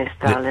it's Guinness,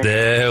 darling.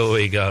 There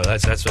we go.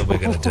 That's what we're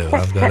going to do.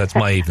 That's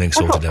my evening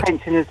sorted out. That's what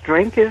pensioners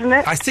drink, isn't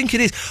it? I think it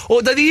is.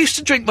 Or they used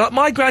to drink...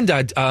 My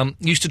granddad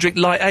used to drink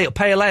light ale,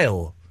 pale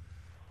ale.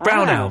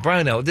 Brown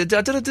ale. Do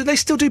they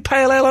still do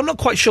pale ale? I'm not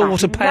quite sure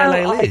what a pale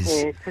ale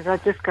is. Because I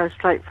just go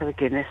straight for the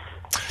Guinness.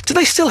 Do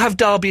they still have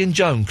Derby and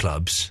Joan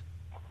clubs?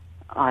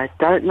 I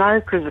don't know,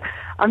 because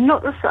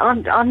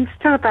I'm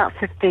still about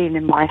 15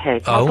 in my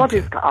head. My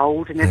body's got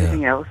old and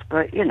everything else,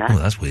 but, you know. Oh,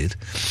 that's weird.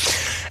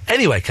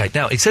 Anyway, Kate,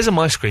 now, it says on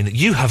my screen that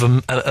you have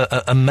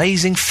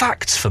amazing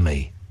facts for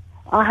me.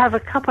 I have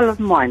a couple of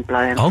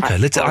mind-blowing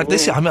facts.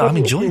 Okay, I'm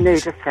enjoying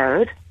this. If you need a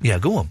third. Yeah,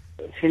 go on.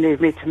 If you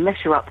need me to mess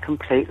you up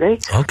completely.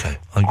 Okay.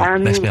 You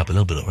messed me up a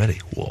little bit already.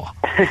 Whoa.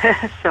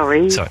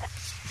 Sorry.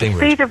 Being rude.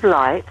 Speed of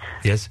light.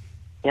 Yes.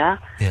 yeah?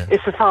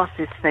 It's the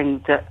fastest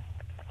thing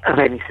of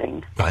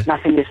anything. Right.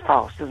 Nothing is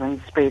faster than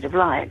the speed of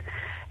light.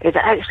 It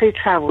actually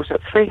travels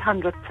at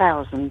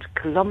 300,000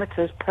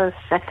 kilometres per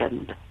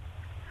second.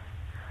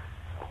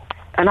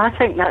 And I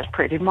think that's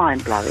pretty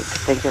mind-blowing to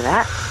think of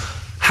that.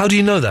 How do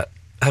you know that?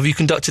 Have you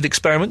conducted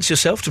experiments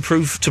yourself to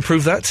prove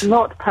that?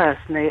 Not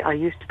personally. I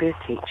used to be a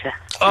teacher.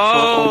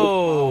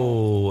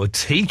 Oh, a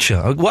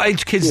teacher. What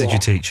age kids did you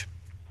teach?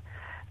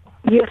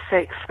 Year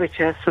 6, which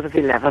are sort of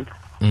 11.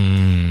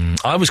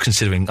 I'm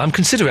still in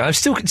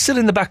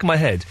the back of my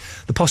head,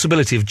 the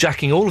possibility of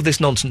jacking all of this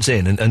nonsense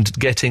in and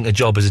getting a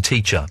job as a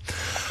teacher.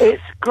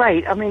 It's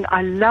great. I mean,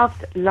 I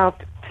loved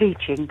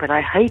teaching, but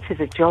I hated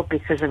the job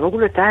because of all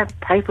the damn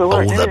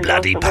paperwork. All the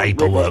bloody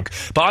paperwork.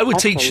 But I would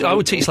teach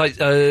like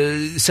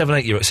 6, 7,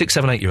 8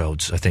 year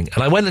olds, I think.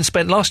 And I went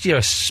and last year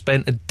I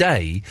spent a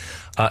day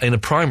in a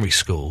primary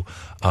school,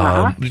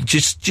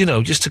 just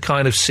to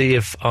kind of see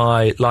if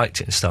I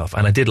liked it and stuff.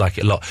 And I did like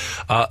it a lot.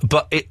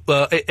 But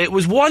it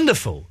was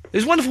wonderful. It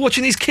was wonderful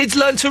watching these kids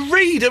learn to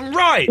read and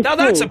write. Now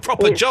that's a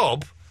proper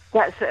job.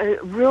 That's a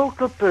real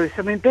good boost.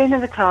 I mean, being in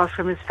the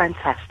classroom is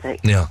fantastic.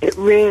 Yeah. It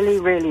really,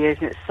 really is,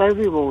 and it's so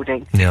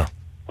rewarding. Yeah.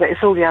 But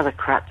it's all the other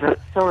crap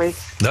sorry.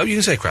 No, you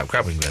can say crap.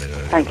 We can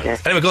Thank you.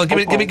 Anyway, go on,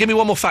 give me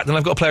one more fact, then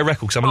I've got to play a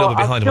record, because I'm a little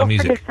bit behind on my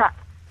music.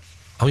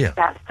 Oh, yeah.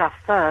 That stuff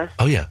first.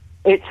 Oh, yeah.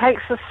 It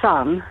takes the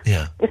sun.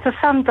 Yeah. If the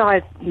sun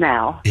died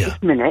now,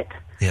 this minute,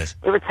 yes,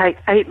 it would take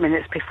 8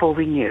 minutes before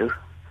we knew.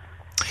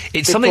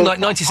 It's something like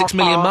 96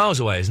 million miles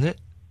away, isn't it?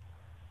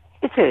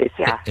 It is,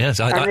 yeah. Yes,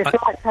 and if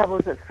light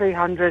travels at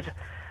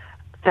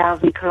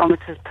 300,000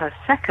 kilometres per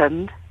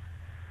second,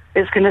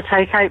 it's going to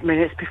take 8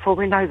 minutes before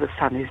we know the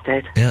sun is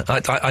dead. Yeah,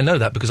 I know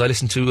that because I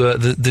listened to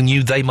the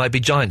new They Might Be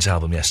Giants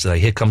album yesterday,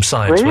 Here Comes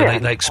Science, where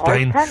they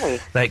explain... Okay.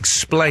 They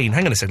explain...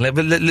 Hang on a second,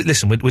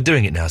 listen, we're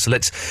doing it now, so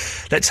let's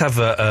have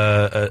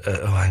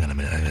oh, hang on a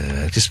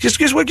minute.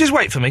 Just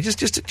wait for me,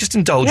 just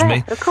indulge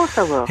me. Of course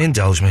I will.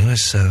 Indulge me.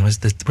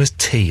 Where's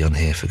tea on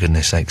here, for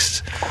goodness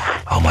sakes?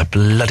 Oh, my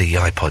bloody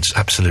iPod's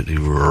absolutely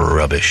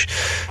rubbish.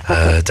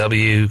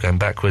 W, going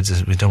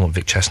backwards, we don't want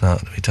Vic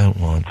Chestnut, we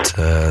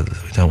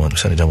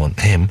certainly don't want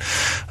him.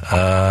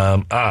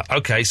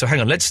 Okay, so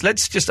hang on, let's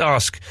just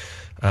ask,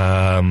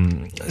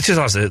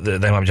 the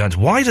They Might Be Giants,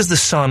 why does the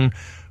sun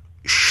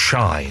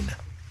shine?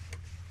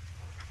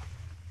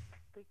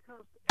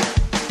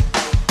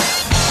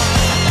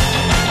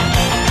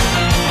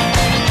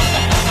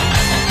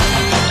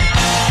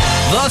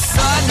 The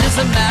sun is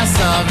a mass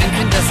of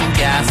incandescent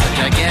gas, a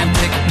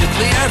gigantic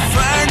nuclear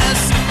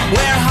furnace,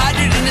 where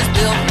hydrogen is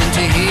built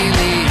into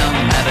helium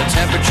at a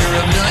temperature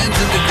of millions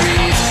of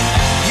degrees.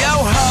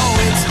 Yo-ho,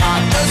 it's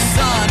hot, the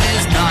sun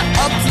is not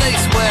a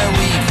place where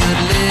we could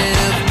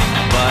live,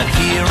 but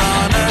here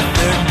on Earth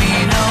there'd be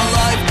no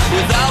life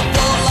without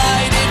the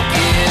light it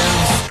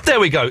gives. There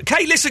we go.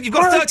 Kate, listen, you've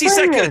got 30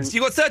 seconds.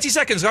 You've got 30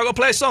 seconds, I've got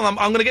to play a song. I'm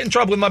going to get in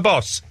trouble with my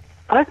boss.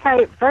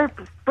 Okay, very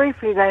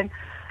briefly then.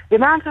 The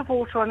amount of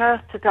water on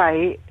Earth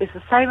today is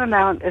the same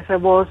amount as there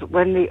was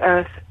when the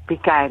Earth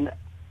began.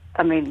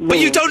 I mean... But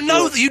you don't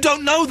know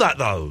that,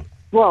 though.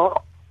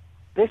 Well,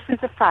 this is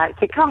a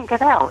fact. It can't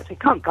get out.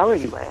 It can't go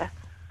anywhere.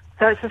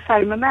 So it's the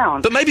same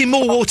amount. But maybe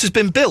more water's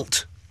been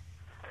built.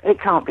 It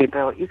can't be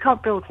built. You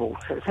can't build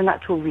water. It's a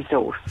natural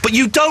resource. But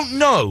you don't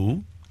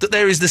know that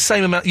there is the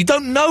same amount... You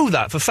don't know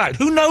that for fact.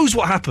 Who knows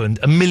what happened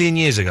 1 million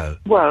years ago?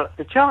 Well,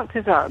 the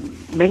chances are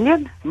 1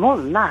 million, more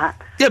than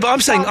that. Yeah, but I'm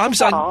saying,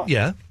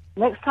 yeah.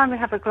 Next time you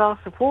have a glass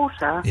of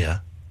water... Yeah.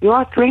 You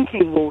are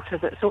drinking water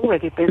that's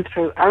already been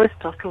through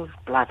Aristotle's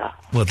bladder.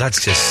 Well,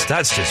 that's just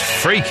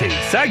freaky.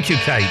 Thank you,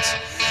 Kate.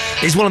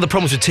 It's one of the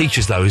problems with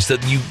teachers, though, is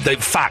that they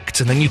fact,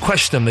 and then you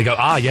question them, they go,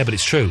 yeah, but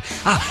it's true.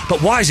 But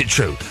why is it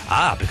true?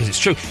 Because it's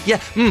true. Yeah,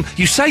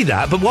 you say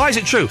that, but why is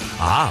it true?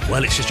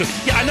 Well, it's just true.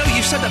 Yeah, I know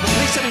you said that, but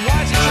please tell me,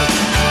 why is it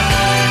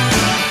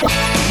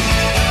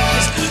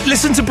true?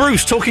 Listen to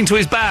Bruce talking to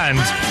his band.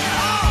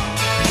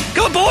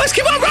 Go on, boys,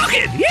 keep on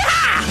rocking!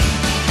 Yeah!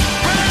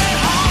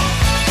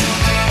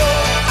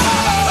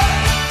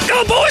 Go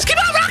on, boys, keep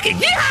on rocking!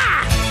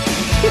 Yeah!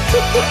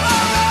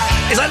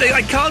 It's like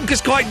I can't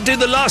just quite do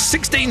the last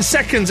 16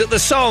 seconds at the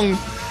song.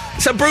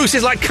 So Bruce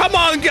is like, come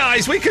on,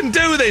 guys, we can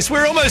do this.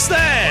 We're almost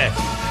there.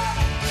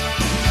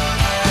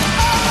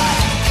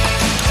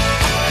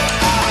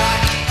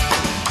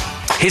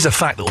 Here's a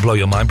fact that will blow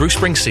your mind. Bruce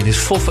Springsteen is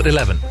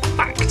 4'11".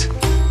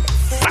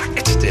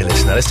 Fact, dear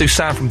listener. Let's do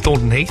Sam from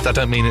Thornton Heath. I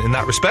don't mean it in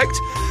that respect.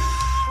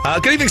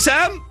 Good evening,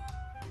 Sam.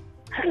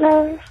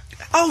 Hello.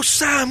 Oh,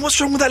 Sam, what's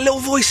wrong with that little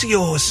voice of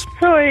yours?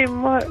 Sorry,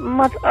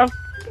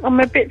 I'm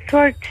a bit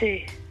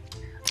throaty.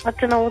 I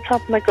don't know what's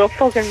happened. I got a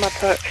fog in my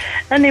throat.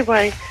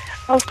 Anyway,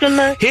 I was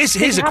gonna... Here's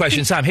a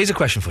question, Sam. Here's a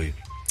question for you.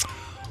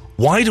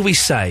 Why do we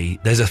say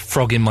there's a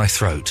frog in my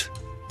throat?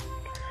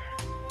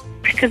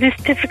 Because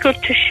it's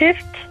difficult to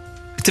shift.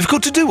 It's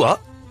difficult to do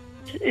what?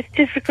 It's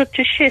difficult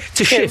to shift.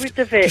 To get rid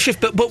of it. To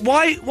shift, but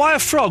why a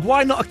frog?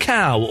 Why not a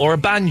cow or a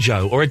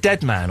banjo or a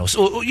dead man or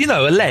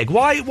a leg?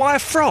 Why a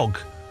frog?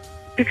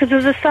 Because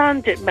of the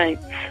sound it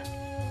makes.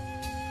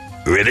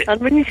 Ribbit.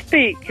 And when you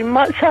speak, you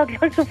might sound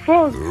like a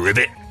frog.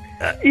 Ribbit.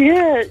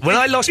 Yeah. When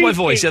I lost my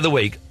voice the other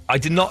week, I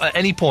did not at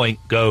any point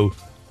go,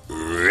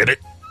 ribbit.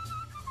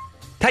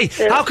 Hey,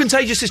 how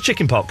contagious is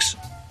chickenpox?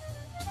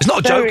 It's not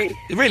a joke,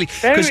 really.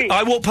 Because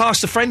I walked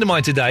past a friend of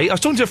mine today. I was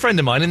talking to a friend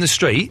of mine in the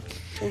street.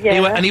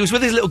 Yeah. And he was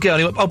with his little girl.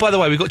 And he went, "Oh, by the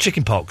way, we've got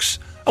chickenpox."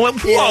 I went,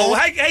 "Whoa,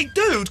 hey,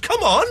 dude,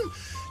 come on!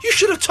 You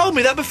should have told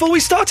me that before we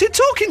started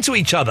talking to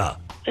each other."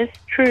 It's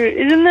true.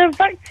 Isn't there a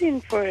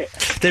vaccine for it?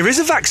 There is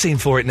a vaccine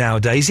for it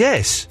nowadays.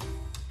 Yes.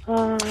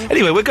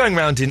 Anyway, we're going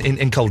round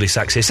in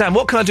cul-de-sacs here. Sam,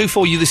 what can I do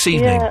for you this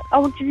evening? Yeah, I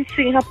want you to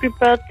sing Happy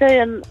Birthday,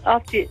 and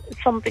after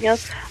something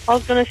else, I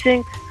was going to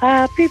sing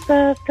Happy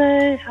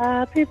Birthday,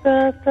 Happy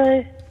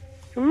Birthday.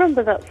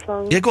 Remember that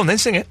song? Yeah, go on then,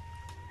 sing it.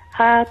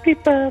 Happy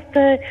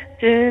birthday,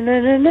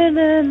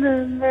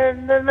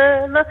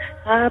 na-na-na-na-na-na-na-na.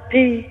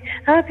 Happy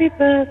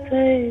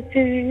birthday to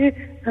you,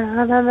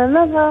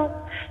 na-na-na-na-na.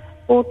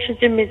 Watches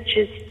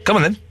images. Come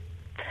on then.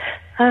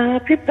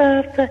 Happy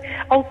birthday.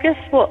 Oh, guess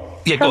what?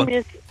 Yeah, go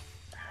on.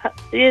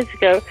 Years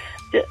ago,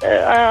 I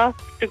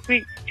asked the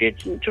Greek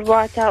student to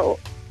write out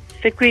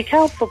the Greek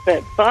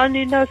alphabet, but I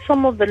only know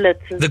some of the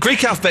letters. The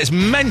Greek alphabet's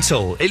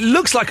mental. It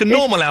looks like a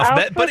normal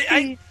alphabet, but it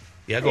ain't.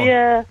 Yeah, go on.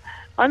 Yeah,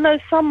 I know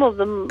some of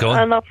them, Go on.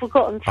 and I've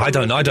forgotten some. I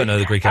don't know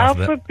the Greek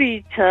alphabet. Alpha,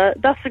 beta.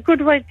 That's a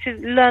good way to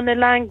learn a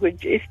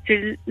language, is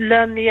to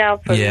learn the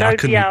alphabet, Yeah, know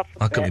the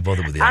alphabet. I couldn't be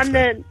bothered with the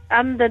alphabet.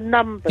 And the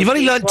numbers. You've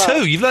only learnt as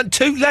well. two. You've learnt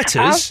two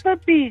letters. Alpha,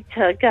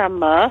 beta,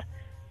 gamma,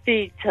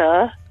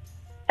 theta,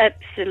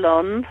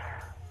 epsilon.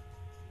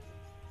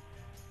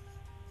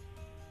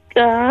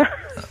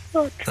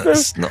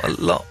 That's not a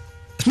lot.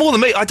 It's more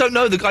than me. I don't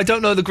know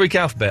the Greek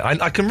alphabet.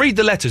 I can read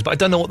the letters, but I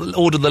don't know what the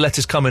order the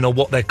letters come in or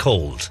what they're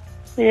called.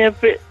 Yeah,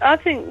 but I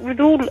think with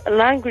all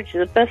languages,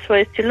 the best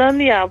way is to learn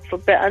the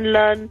alphabet and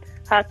learn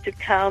how to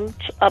count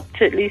up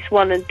to at least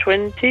 1 and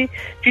 20. Do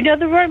you know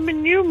the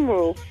Roman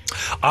numerals?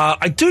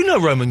 I do know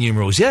Roman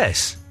numerals,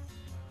 yes.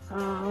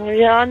 Oh,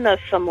 yeah, I know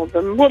some of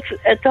them. What's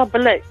a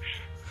double X?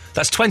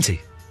 That's 20.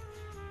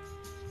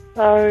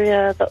 Oh,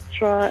 yeah,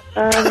 that's right.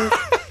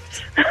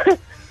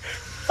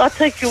 I'll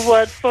take your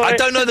word for it. I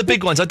don't know the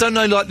big ones. I don't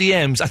know, like, the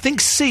M's. I think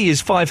C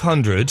is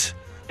 500.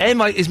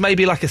 M is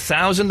maybe like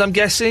 1,000, I'm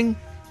guessing.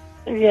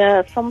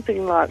 Yeah,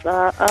 something like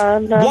that.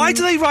 And, Why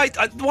do they write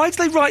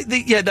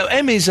the... Yeah, no,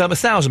 M is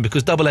 1,000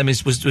 because double M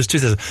was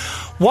 2,000.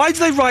 Why do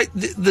they write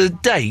the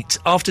date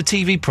after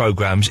TV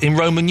programmes in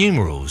Roman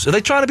numerals? Are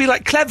they trying to be,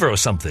 like, clever or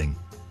something?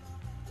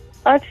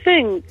 I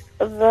think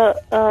that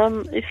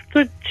it's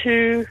good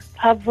to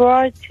have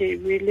variety,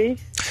 really.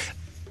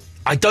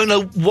 I don't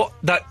know what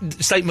that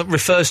statement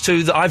refers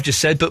to that I've just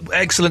said, but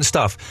excellent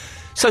stuff.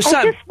 So,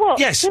 Sam... Guess what?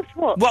 Yes. Guess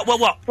what? What?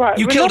 Right,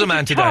 You when killed I a was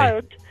man today.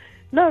 child-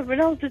 No, when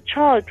I was a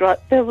child, right,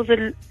 there was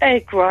an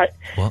egg, right?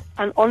 What?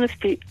 And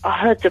honestly, I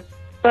heard the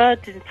bird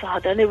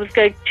inside, and it was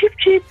going cheep,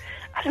 cheep,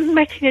 and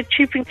making a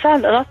cheeping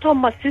sound. And I told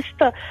my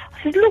sister,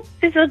 I said, look,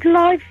 there's a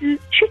live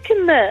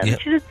chicken there. And Yep.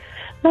 she said,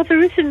 no, there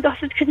isn't. I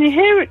said, can you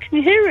hear it? Can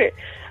you hear it?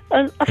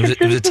 And I said,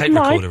 There was a there's a tape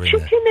live recorder in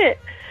chicken in it.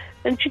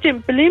 And she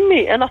didn't believe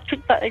me, and I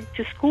took that egg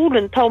to school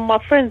and told my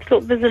friends,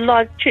 look, there's a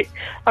live chick.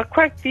 I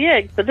cracked the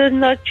egg, but there's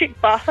no chick,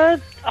 but I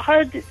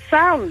heard it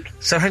sound.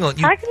 So, hang on.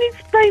 How can you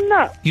explain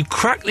that? You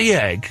cracked the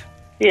egg,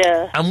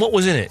 Yeah. and what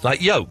was in it? Like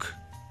yolk?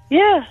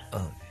 Yeah.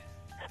 Oh.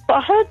 But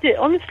I heard it,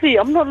 honestly,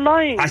 I'm not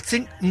lying. I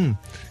think...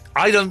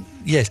 I don't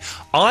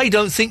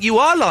think you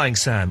are lying,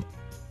 Sam.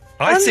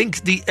 I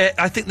think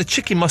the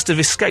chicken must have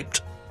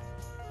escaped.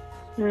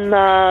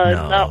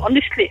 No,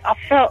 honestly, I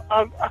felt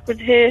I could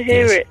hear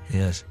it.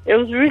 Yes. It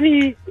was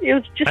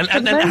just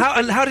And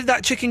how did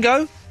that chicken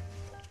go?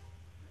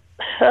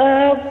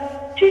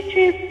 Cheep,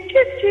 cheep,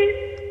 cheep, cheep,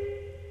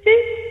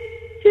 cheep,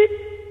 cheep, cheep.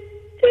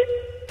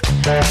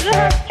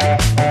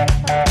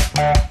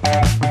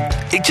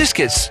 It just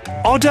gets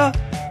odder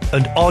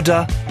and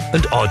odder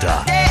and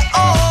odder.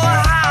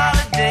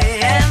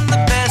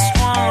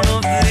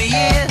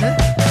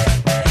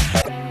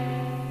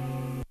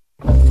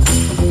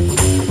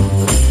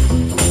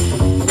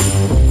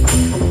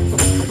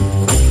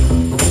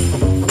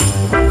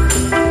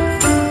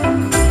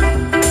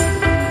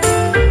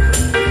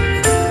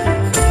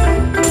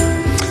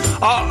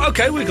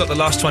 Okay, we've got the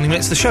last 20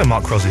 minutes of the show.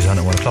 Mark Crosley's on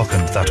at 1 o'clock,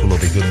 and that will all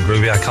be good and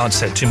groovy. I can't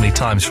say it too many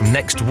times. From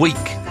next week,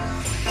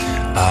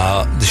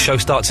 the show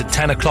starts at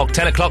 10 o'clock,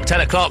 10 o'clock,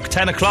 10 o'clock,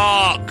 10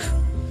 o'clock.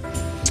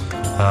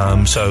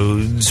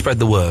 So spread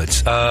the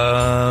words.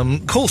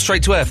 Call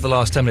straight to air for the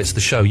last 10 minutes of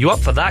the show. You up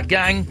for that,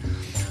 gang?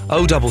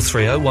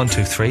 0330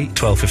 123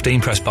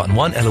 1215. Press button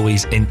 1.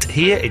 Eloise isn't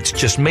here. It's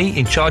just me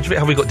in charge of it.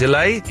 Have we got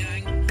delay?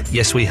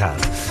 Yes, we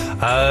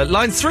have.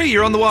 Line 3,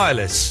 you're on the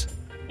wireless.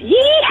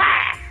 Yeehaw!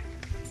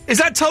 Is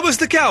that Thomas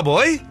the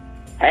Cowboy?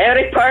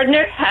 Howdy,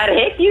 partner. How the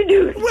heck you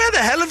doing? Where the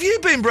hell have you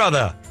been,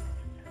 brother?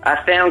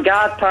 I found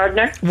God,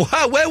 partner.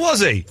 Wow, where was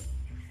he?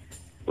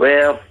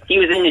 Well, he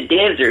was in the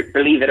desert,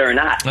 believe it or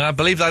not. I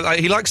believe that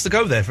he likes to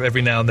go there for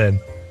every now and then.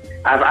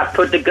 I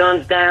put the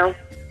guns down.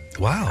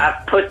 Wow.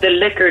 I put the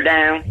liquor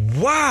down.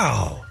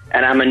 Wow.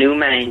 And I'm a new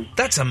man.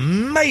 That's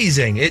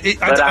amazing.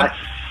 But I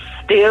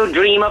Still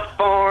dream of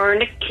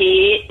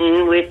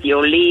fornicating with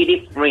your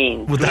lady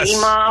friend. Well, that's-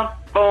 Dream of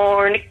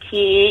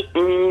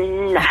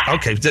fornicating.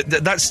 Okay,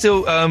 that's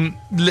still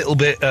little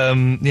bit.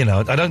 You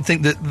know, I don't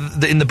think that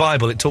in the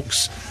Bible it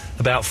talks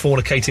about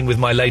fornicating with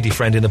my lady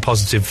friend in a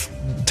positive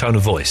tone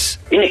of voice.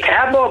 In the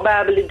Cowboy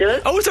Bible it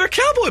does. Oh, is there a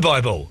Cowboy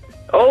Bible?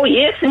 Oh,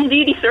 yes,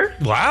 indeedy, sir.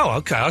 Wow,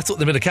 okay. I thought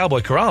there had been a Cowboy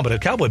Quran, but a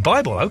Cowboy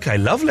Bible. Okay,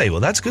 lovely. Well,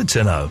 that's good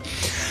to know.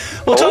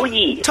 Well,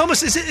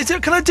 Thomas,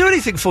 can I do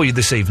anything for you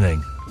this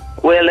evening?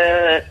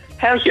 Well,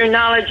 how's your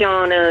knowledge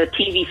on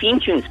TV theme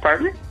tunes,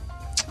 partner?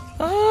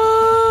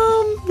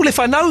 Well, if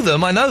I know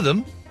them, I know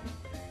them.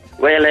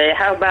 Well,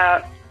 how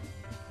about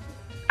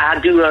I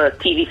do a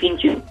TV theme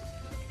tune?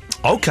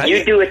 Okay.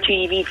 You do a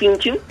TV theme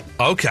tune?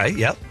 Okay,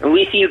 yep. And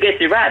we see who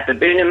gets it right, but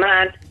bear in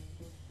mind,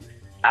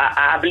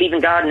 I believe in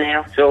God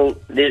now, so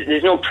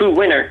there's no true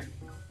winner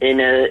in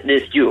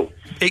this duel.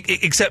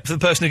 Except for the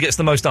person who gets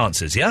the most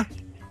answers, yeah?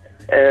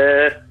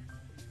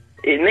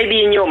 It may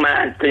be in your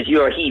mind, because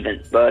you're a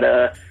heathen, but,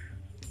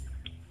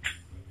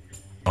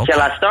 Okay.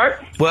 Shall I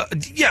start? Well,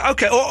 yeah,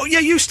 okay. Oh, yeah,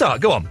 you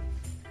start. Go on.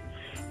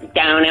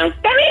 Down, down,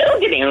 down,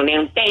 down,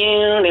 down,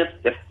 down,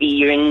 the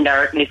fear and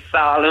darkness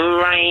all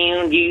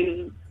around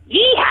you.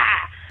 Yeehaw!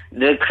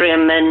 The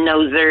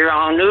criminals are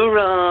on the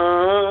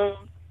run.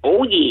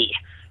 Oh, yeah.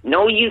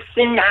 No use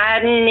in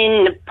hiding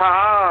in the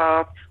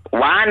park.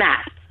 Why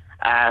not?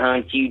 I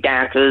hunt you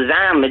down 'cause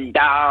I'm a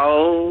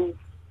dog.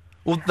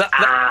 Well,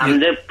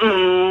 I'm the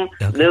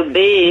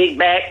big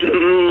back,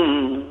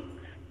 the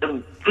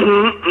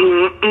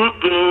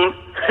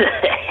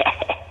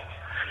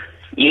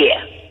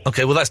yeah.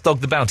 Okay, well, that's Dog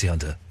the Bounty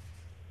Hunter.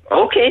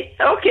 Okay.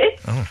 Oh,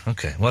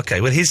 okay. Well,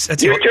 okay. Well, here's...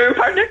 Your turn,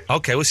 partner.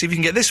 Okay, we'll see if you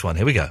can get this one.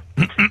 Here we go.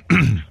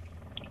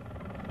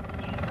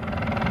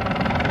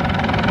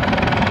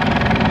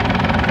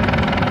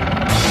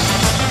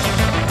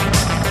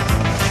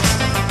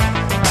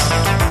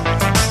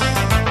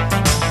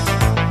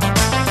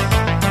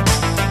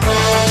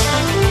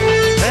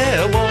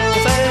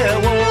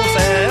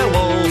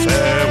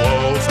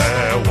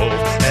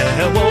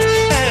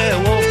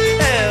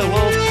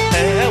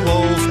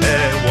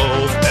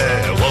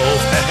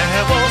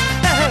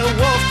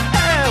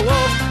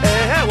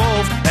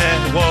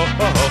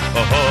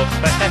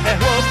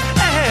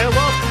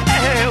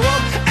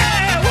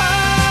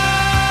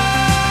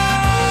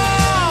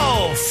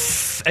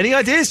 Any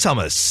ideas,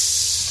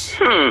 Thomas?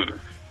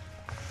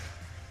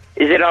 Is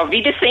it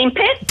Alvita St.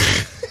 Pet?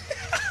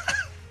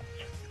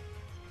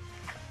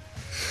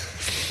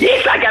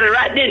 Yes, I got it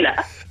right, didn't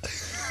I?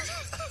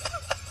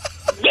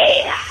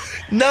 Yeah.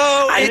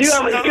 No, I knew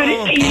I was good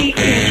at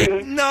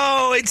TV.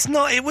 No, it's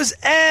not. It was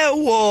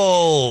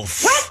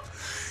Airwolf. What?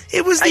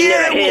 It was the I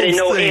never Airwolf heard of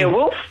no thing.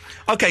 Airwolf.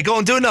 Okay, go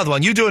on, do another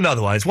one. You do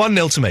another one. It's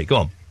 1-0 to me. Go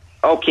on.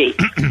 Okay.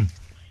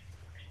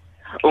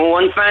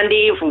 One fine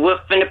day, a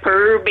wolf and a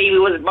purr, baby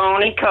was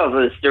born in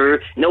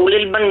Culverster. No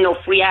little bun, no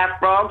free-eyed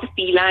frogs,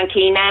 feline,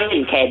 canine,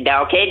 little cat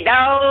dog, cat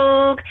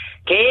dog,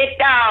 cat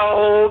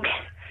dog.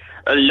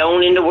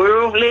 Alone in the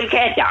world, little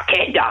cat dog,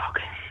 cat dog.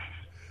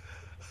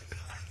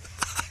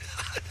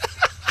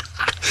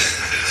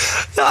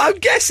 No, I'm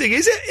guessing.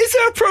 Is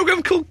there a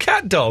program called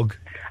Cat Dog?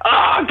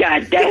 Oh,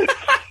 goddamn!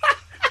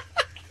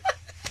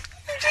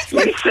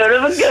 You son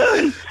of a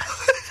gun!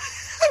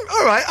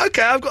 All right,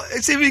 okay.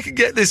 Let's see if we can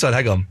get this one.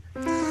 Hang on.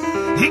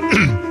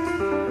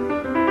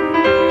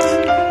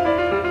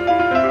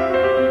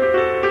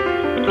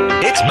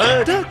 It's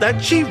murder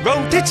that she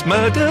wrote. It's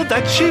murder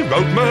that she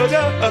wrote.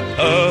 Murder,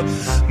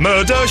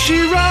 murder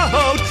she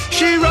wrote.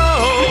 She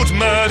wrote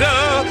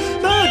murder.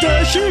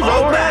 Murder she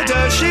wrote.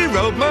 Murder she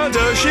wrote.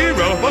 Murder she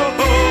wrote.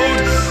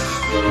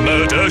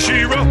 Murder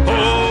she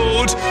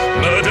wrote.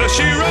 Murder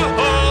she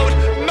wrote.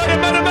 Murder,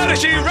 murder, murder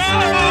she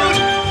wrote.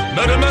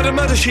 Murder, murder,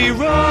 murder she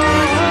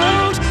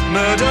wrote.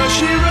 Murder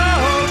she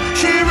wrote.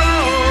 She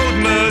wrote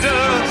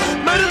murder.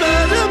 Murder,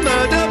 murder,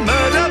 murder,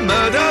 murder,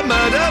 murder,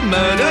 murder,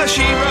 murder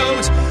she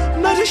wrote.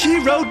 Murder she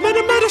wrote.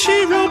 Murder, murder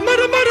she wrote.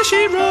 Murder, murder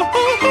she wrote.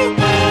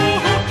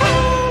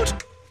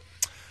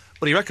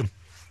 What do you reckon?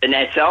 And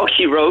that's all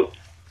she wrote.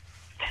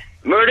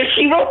 Murder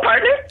she wrote,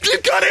 partner. You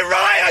got it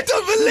right. I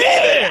don't believe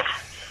it.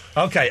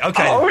 Okay.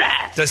 All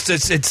right. It's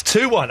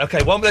 2-1.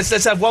 Okay,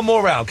 let's have one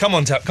more round. Come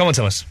on,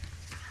 Thomas.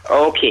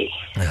 Okay.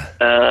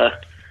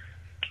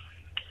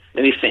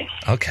 Let me think.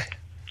 Okay.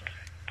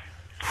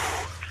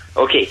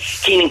 Okay,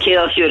 Keenan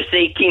Kill should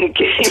say King.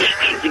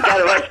 You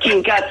gotta watch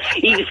King Cut.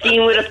 He was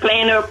seen with a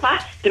plan or a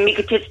pot to make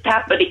it to the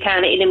top, but they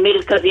kinda in the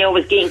middle because they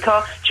always getting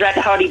caught. Try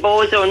the Hardy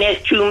Boys on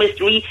that's true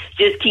mystery.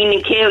 Just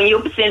Keenan Kill and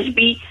your percentage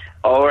beat.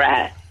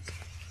 Alright.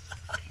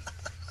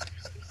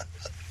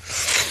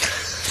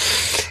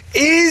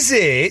 Is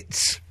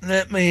it?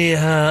 Let me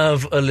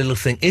have a little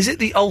think. Is it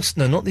the Olsen?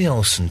 No, not the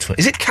Olsen twin.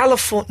 Is it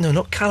California? No,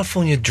 not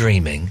California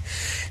Dreaming.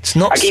 It's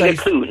not. I gave you a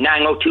clue.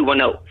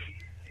 90210.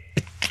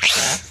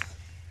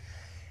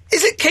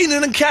 Is it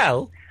Keenan and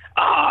Kel?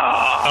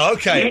 Oh,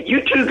 okay.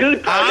 You're too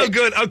good. Oh,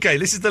 good. Okay,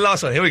 this is the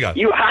last one. Here we go.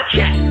 You hot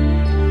shot.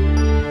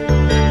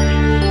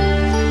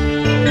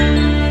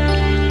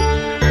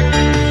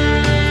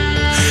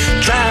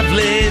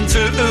 Traveling to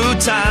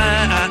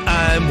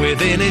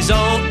within his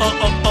own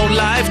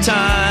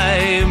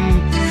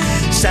lifetime.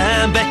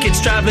 Sam Beckett's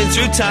travelling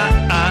through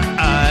time,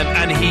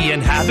 and he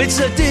inhabits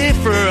a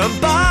different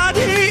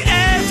body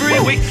every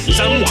week.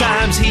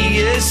 Sometimes he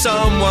is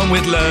someone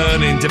with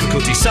learning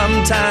difficulties.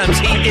 Sometimes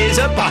he is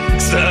a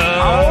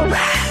boxer.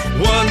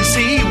 Once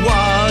he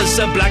was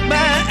a black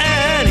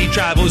man. He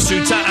travels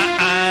through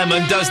time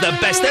and does the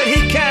best that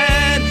he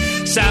can.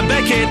 Sam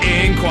Beckett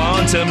in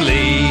Quantum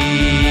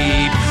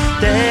Leap.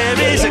 There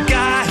is a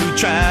guy who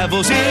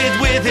travels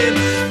with him,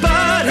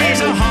 but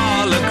he's a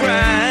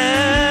hologram.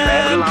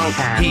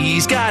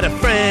 He's got a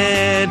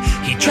friend,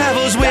 he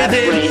travels with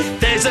him.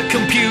 There's a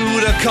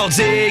computer called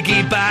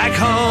Ziggy back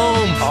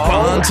home.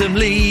 Quantum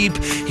Leap,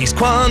 he's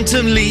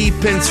quantum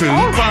leaping through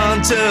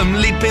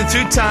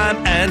time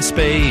and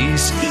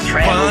space.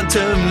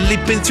 Quantum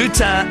leaping through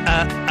time.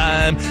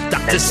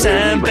 Dr.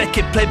 Sam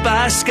Beckett, played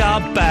by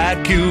Scott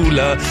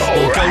Bakula,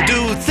 will go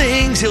do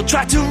things, he'll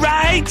try to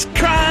right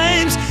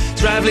crimes,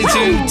 travelling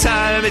through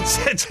time,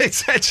 etc,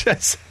 etc,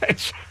 etc.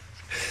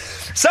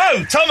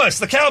 So, Thomas,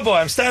 the cowboy,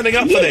 I'm standing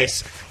up for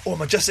this. Oh,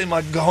 am I just in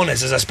my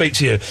cojones as I speak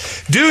to you?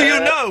 Do you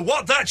know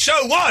what that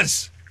show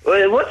was?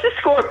 What's the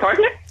score,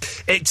 partner?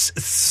 It's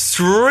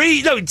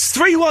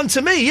 3-1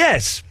 to me,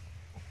 yes.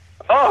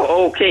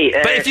 Oh, okay.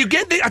 But if you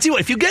get I tell you what,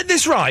 if you get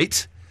this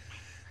right,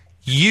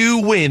 you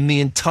win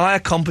the entire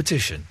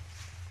competition.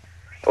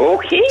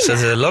 Okay. So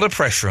there's a lot of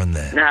pressure on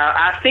there. Now,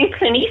 I think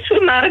Clint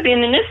Eastwood might have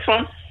been in this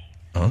one.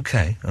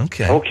 Okay.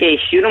 Okay,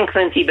 shoot 'em,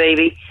 Clinty,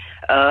 baby.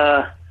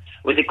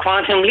 Was it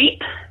Quantum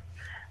Leap?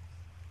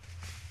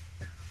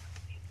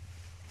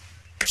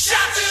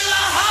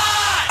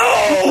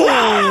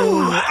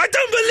 Oh! I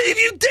don't believe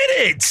you did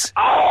it!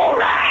 All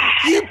right!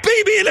 You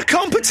beat me in a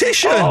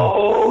competition!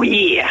 Oh,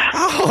 yeah.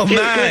 Oh, Good,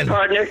 man. Good,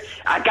 partner.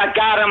 I got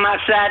God on my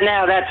side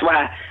now, that's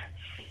why.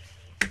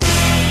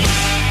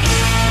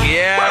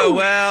 Yeah,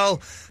 well,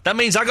 that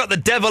means I got the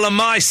devil on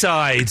my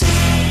side.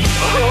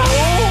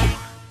 Oh!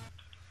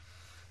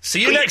 See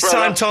you next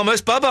time,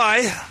 Thomas.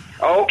 Bye-bye.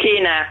 Okay,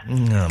 now.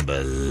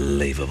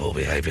 Unbelievable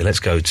behaviour. Let's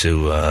go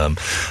to,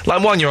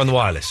 line 1, you're on the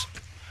wireless.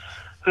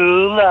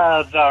 Who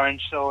loves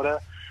orange soda?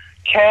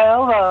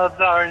 Cal loves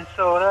orange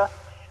soda.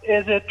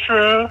 Is it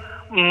true?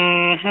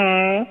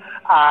 Mm-hmm.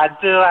 I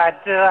do.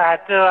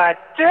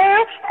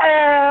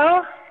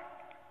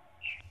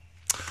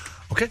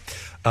 Okay.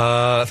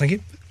 Thank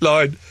you.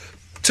 Line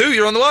 2,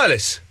 you're on the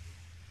wireless.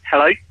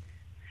 Hello?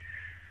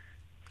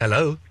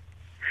 Hello?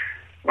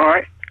 All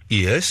right.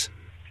 Yes?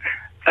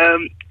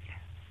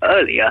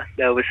 Earlier,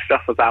 there was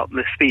stuff about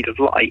the speed of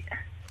light.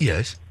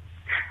 Yes?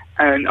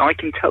 And I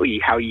can tell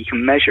you how you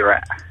can measure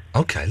it.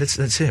 Okay,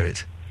 let's hear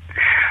it.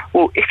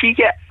 Well, if you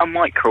get a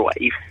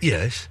microwave...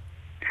 Yes?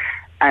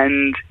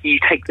 And you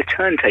take the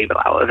turntable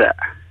out of it...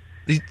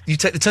 You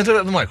take the turntable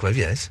out of the microwave,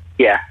 yes?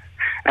 Yeah.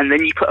 And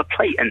then you put a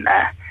plate in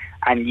there,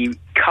 and you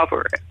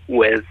cover it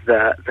with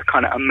the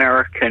kind of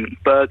American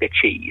burger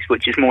cheese,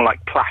 which is more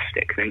like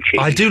plastic than cheese.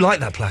 I do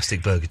like that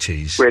plastic burger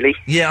cheese. Really?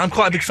 Yeah, I'm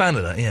quite a big fan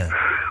of that, yeah.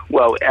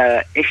 Well,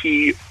 if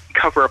you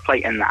cover a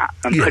plate in that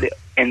and put it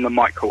in the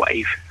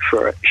microwave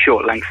for a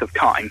short length of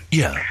time...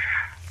 Yeah.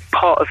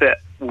 Part of it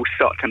will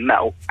start to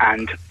melt,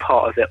 and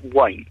part of it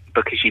won't,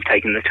 because you've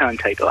taken the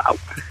turntable out.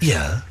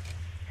 Yeah.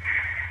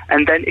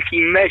 And then if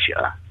you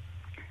measure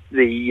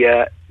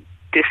the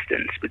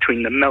distance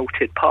between the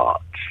melted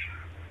parts...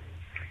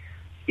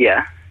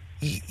 Yeah.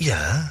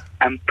 Yeah.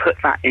 And put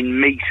that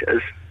in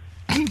meters.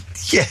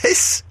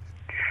 Yes.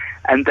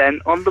 And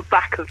then on the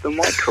back of the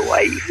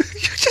microwave...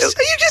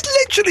 Are you just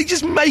literally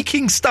just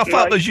making stuff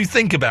up as you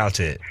think about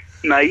it?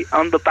 No,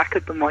 on the back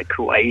of the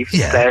microwave,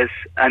 there's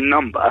a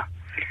number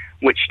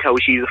which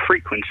tells you the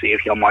frequency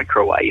of your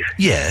microwave.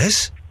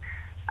 Yes.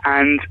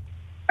 And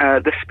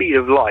the speed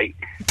of light,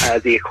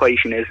 the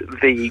equation is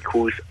V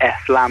equals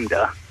F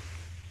lambda.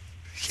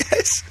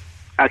 Yes.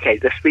 Okay,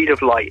 the speed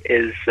of light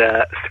is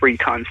 3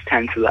 times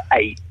 10 to the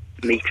 8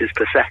 meters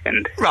per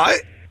second.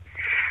 Right.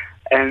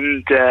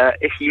 And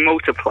if you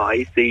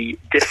multiply the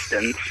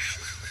distance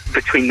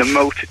between the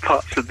melted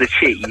parts of the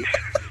cheese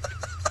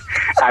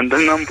and the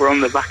number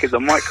on the back of the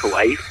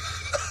microwave...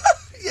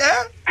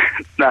 Yeah?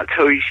 That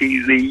tells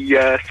you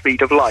the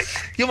speed of light.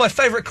 You're my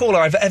favourite caller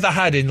I've ever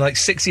had in,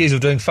 6 years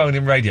of doing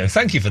phone-in radio.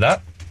 Thank you for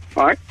that.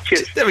 All right,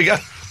 cheers. There we go.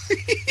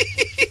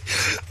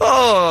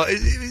 Oh,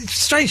 it's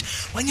strange.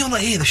 When you're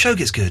not here, the show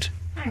gets good.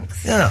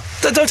 Thanks. Yeah.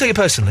 Don't take it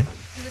personally.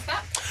 Who was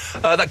that?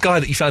 That guy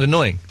that you found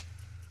annoying.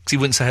 Because he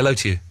wouldn't say hello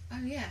to you. Oh,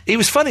 yeah. He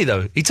was funny,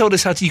 though. He told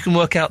us how you can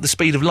work out the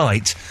speed of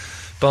light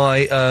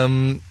by,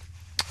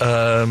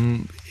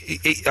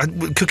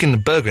 cooking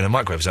the burger in a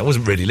microwave. So I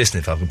wasn't really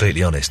listening, if I'm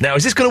completely honest. Now,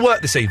 is this going to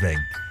work this evening?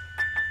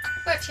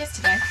 Worked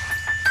yesterday.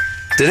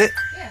 Did it?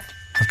 Yeah.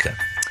 Okay.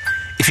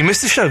 If you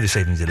missed the show this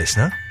evening, dear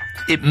listener,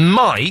 it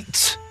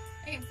might...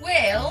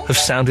 Will have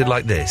sounded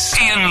like this.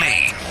 Ian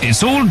Lee.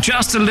 It's all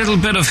just a little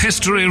bit of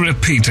history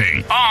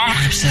repeating on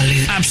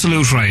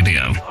Absolute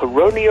Radio.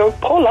 Aronio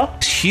Pola.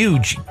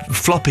 Huge,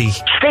 floppy.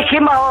 Stick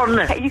him on!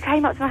 You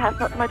came up to my house,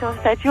 knocked on my door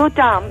and said, "You're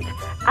dumped.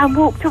 and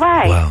walked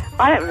away. Wow.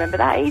 I don't remember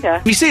that either.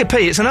 If you see a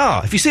P, it's an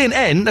R. If you see an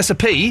N, that's a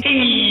P.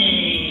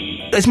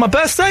 It's my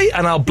birthday,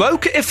 and I'll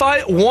bloke it if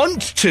I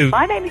want to.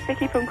 My name is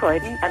Vicky from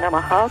Croydon, and I'm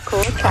a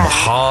hardcore I'm a chap.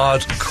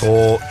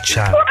 hardcore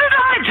chap. What did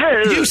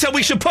I do? You said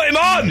we should put him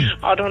on!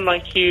 I don't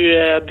like you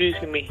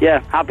abusing me.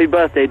 Yeah, happy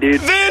birthday,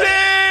 dude. Vinny!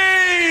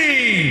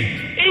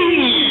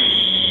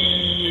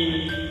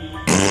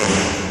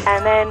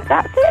 And then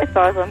that's it as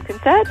far as I'm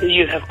concerned.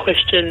 You have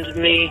questioned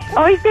me.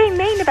 Oh, he's being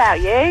mean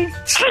about you.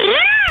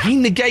 He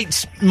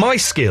negates my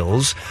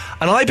skills,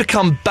 and I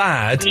become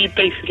bad. You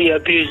basically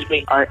abused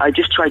me. I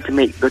just tried to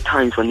make the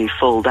times when he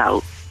fell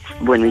out.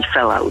 He's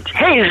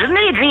an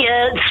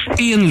idiot!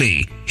 Ian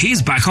Lee,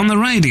 he's back on the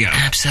radio.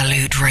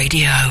 Absolute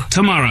Radio.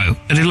 Tomorrow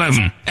at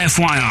 11,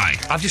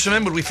 FYI. I've just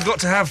remembered we forgot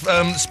to have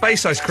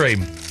space ice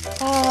cream.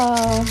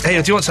 Oh.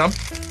 Hey, do you want some?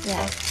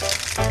 Yeah.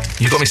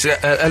 You got me.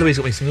 Eloise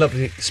got me some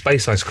lovely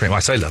space ice cream. I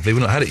say lovely.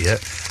 We've not had it yet.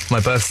 It's my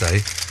birthday.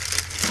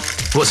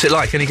 What's it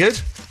like? Any good?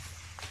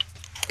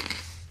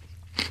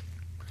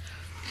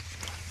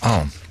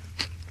 Oh.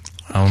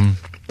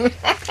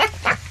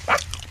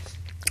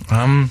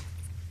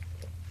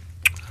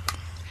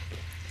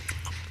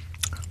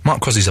 Mark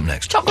Crosby's up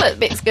next. Chocolate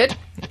bit's good.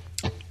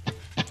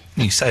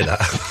 You say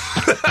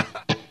that.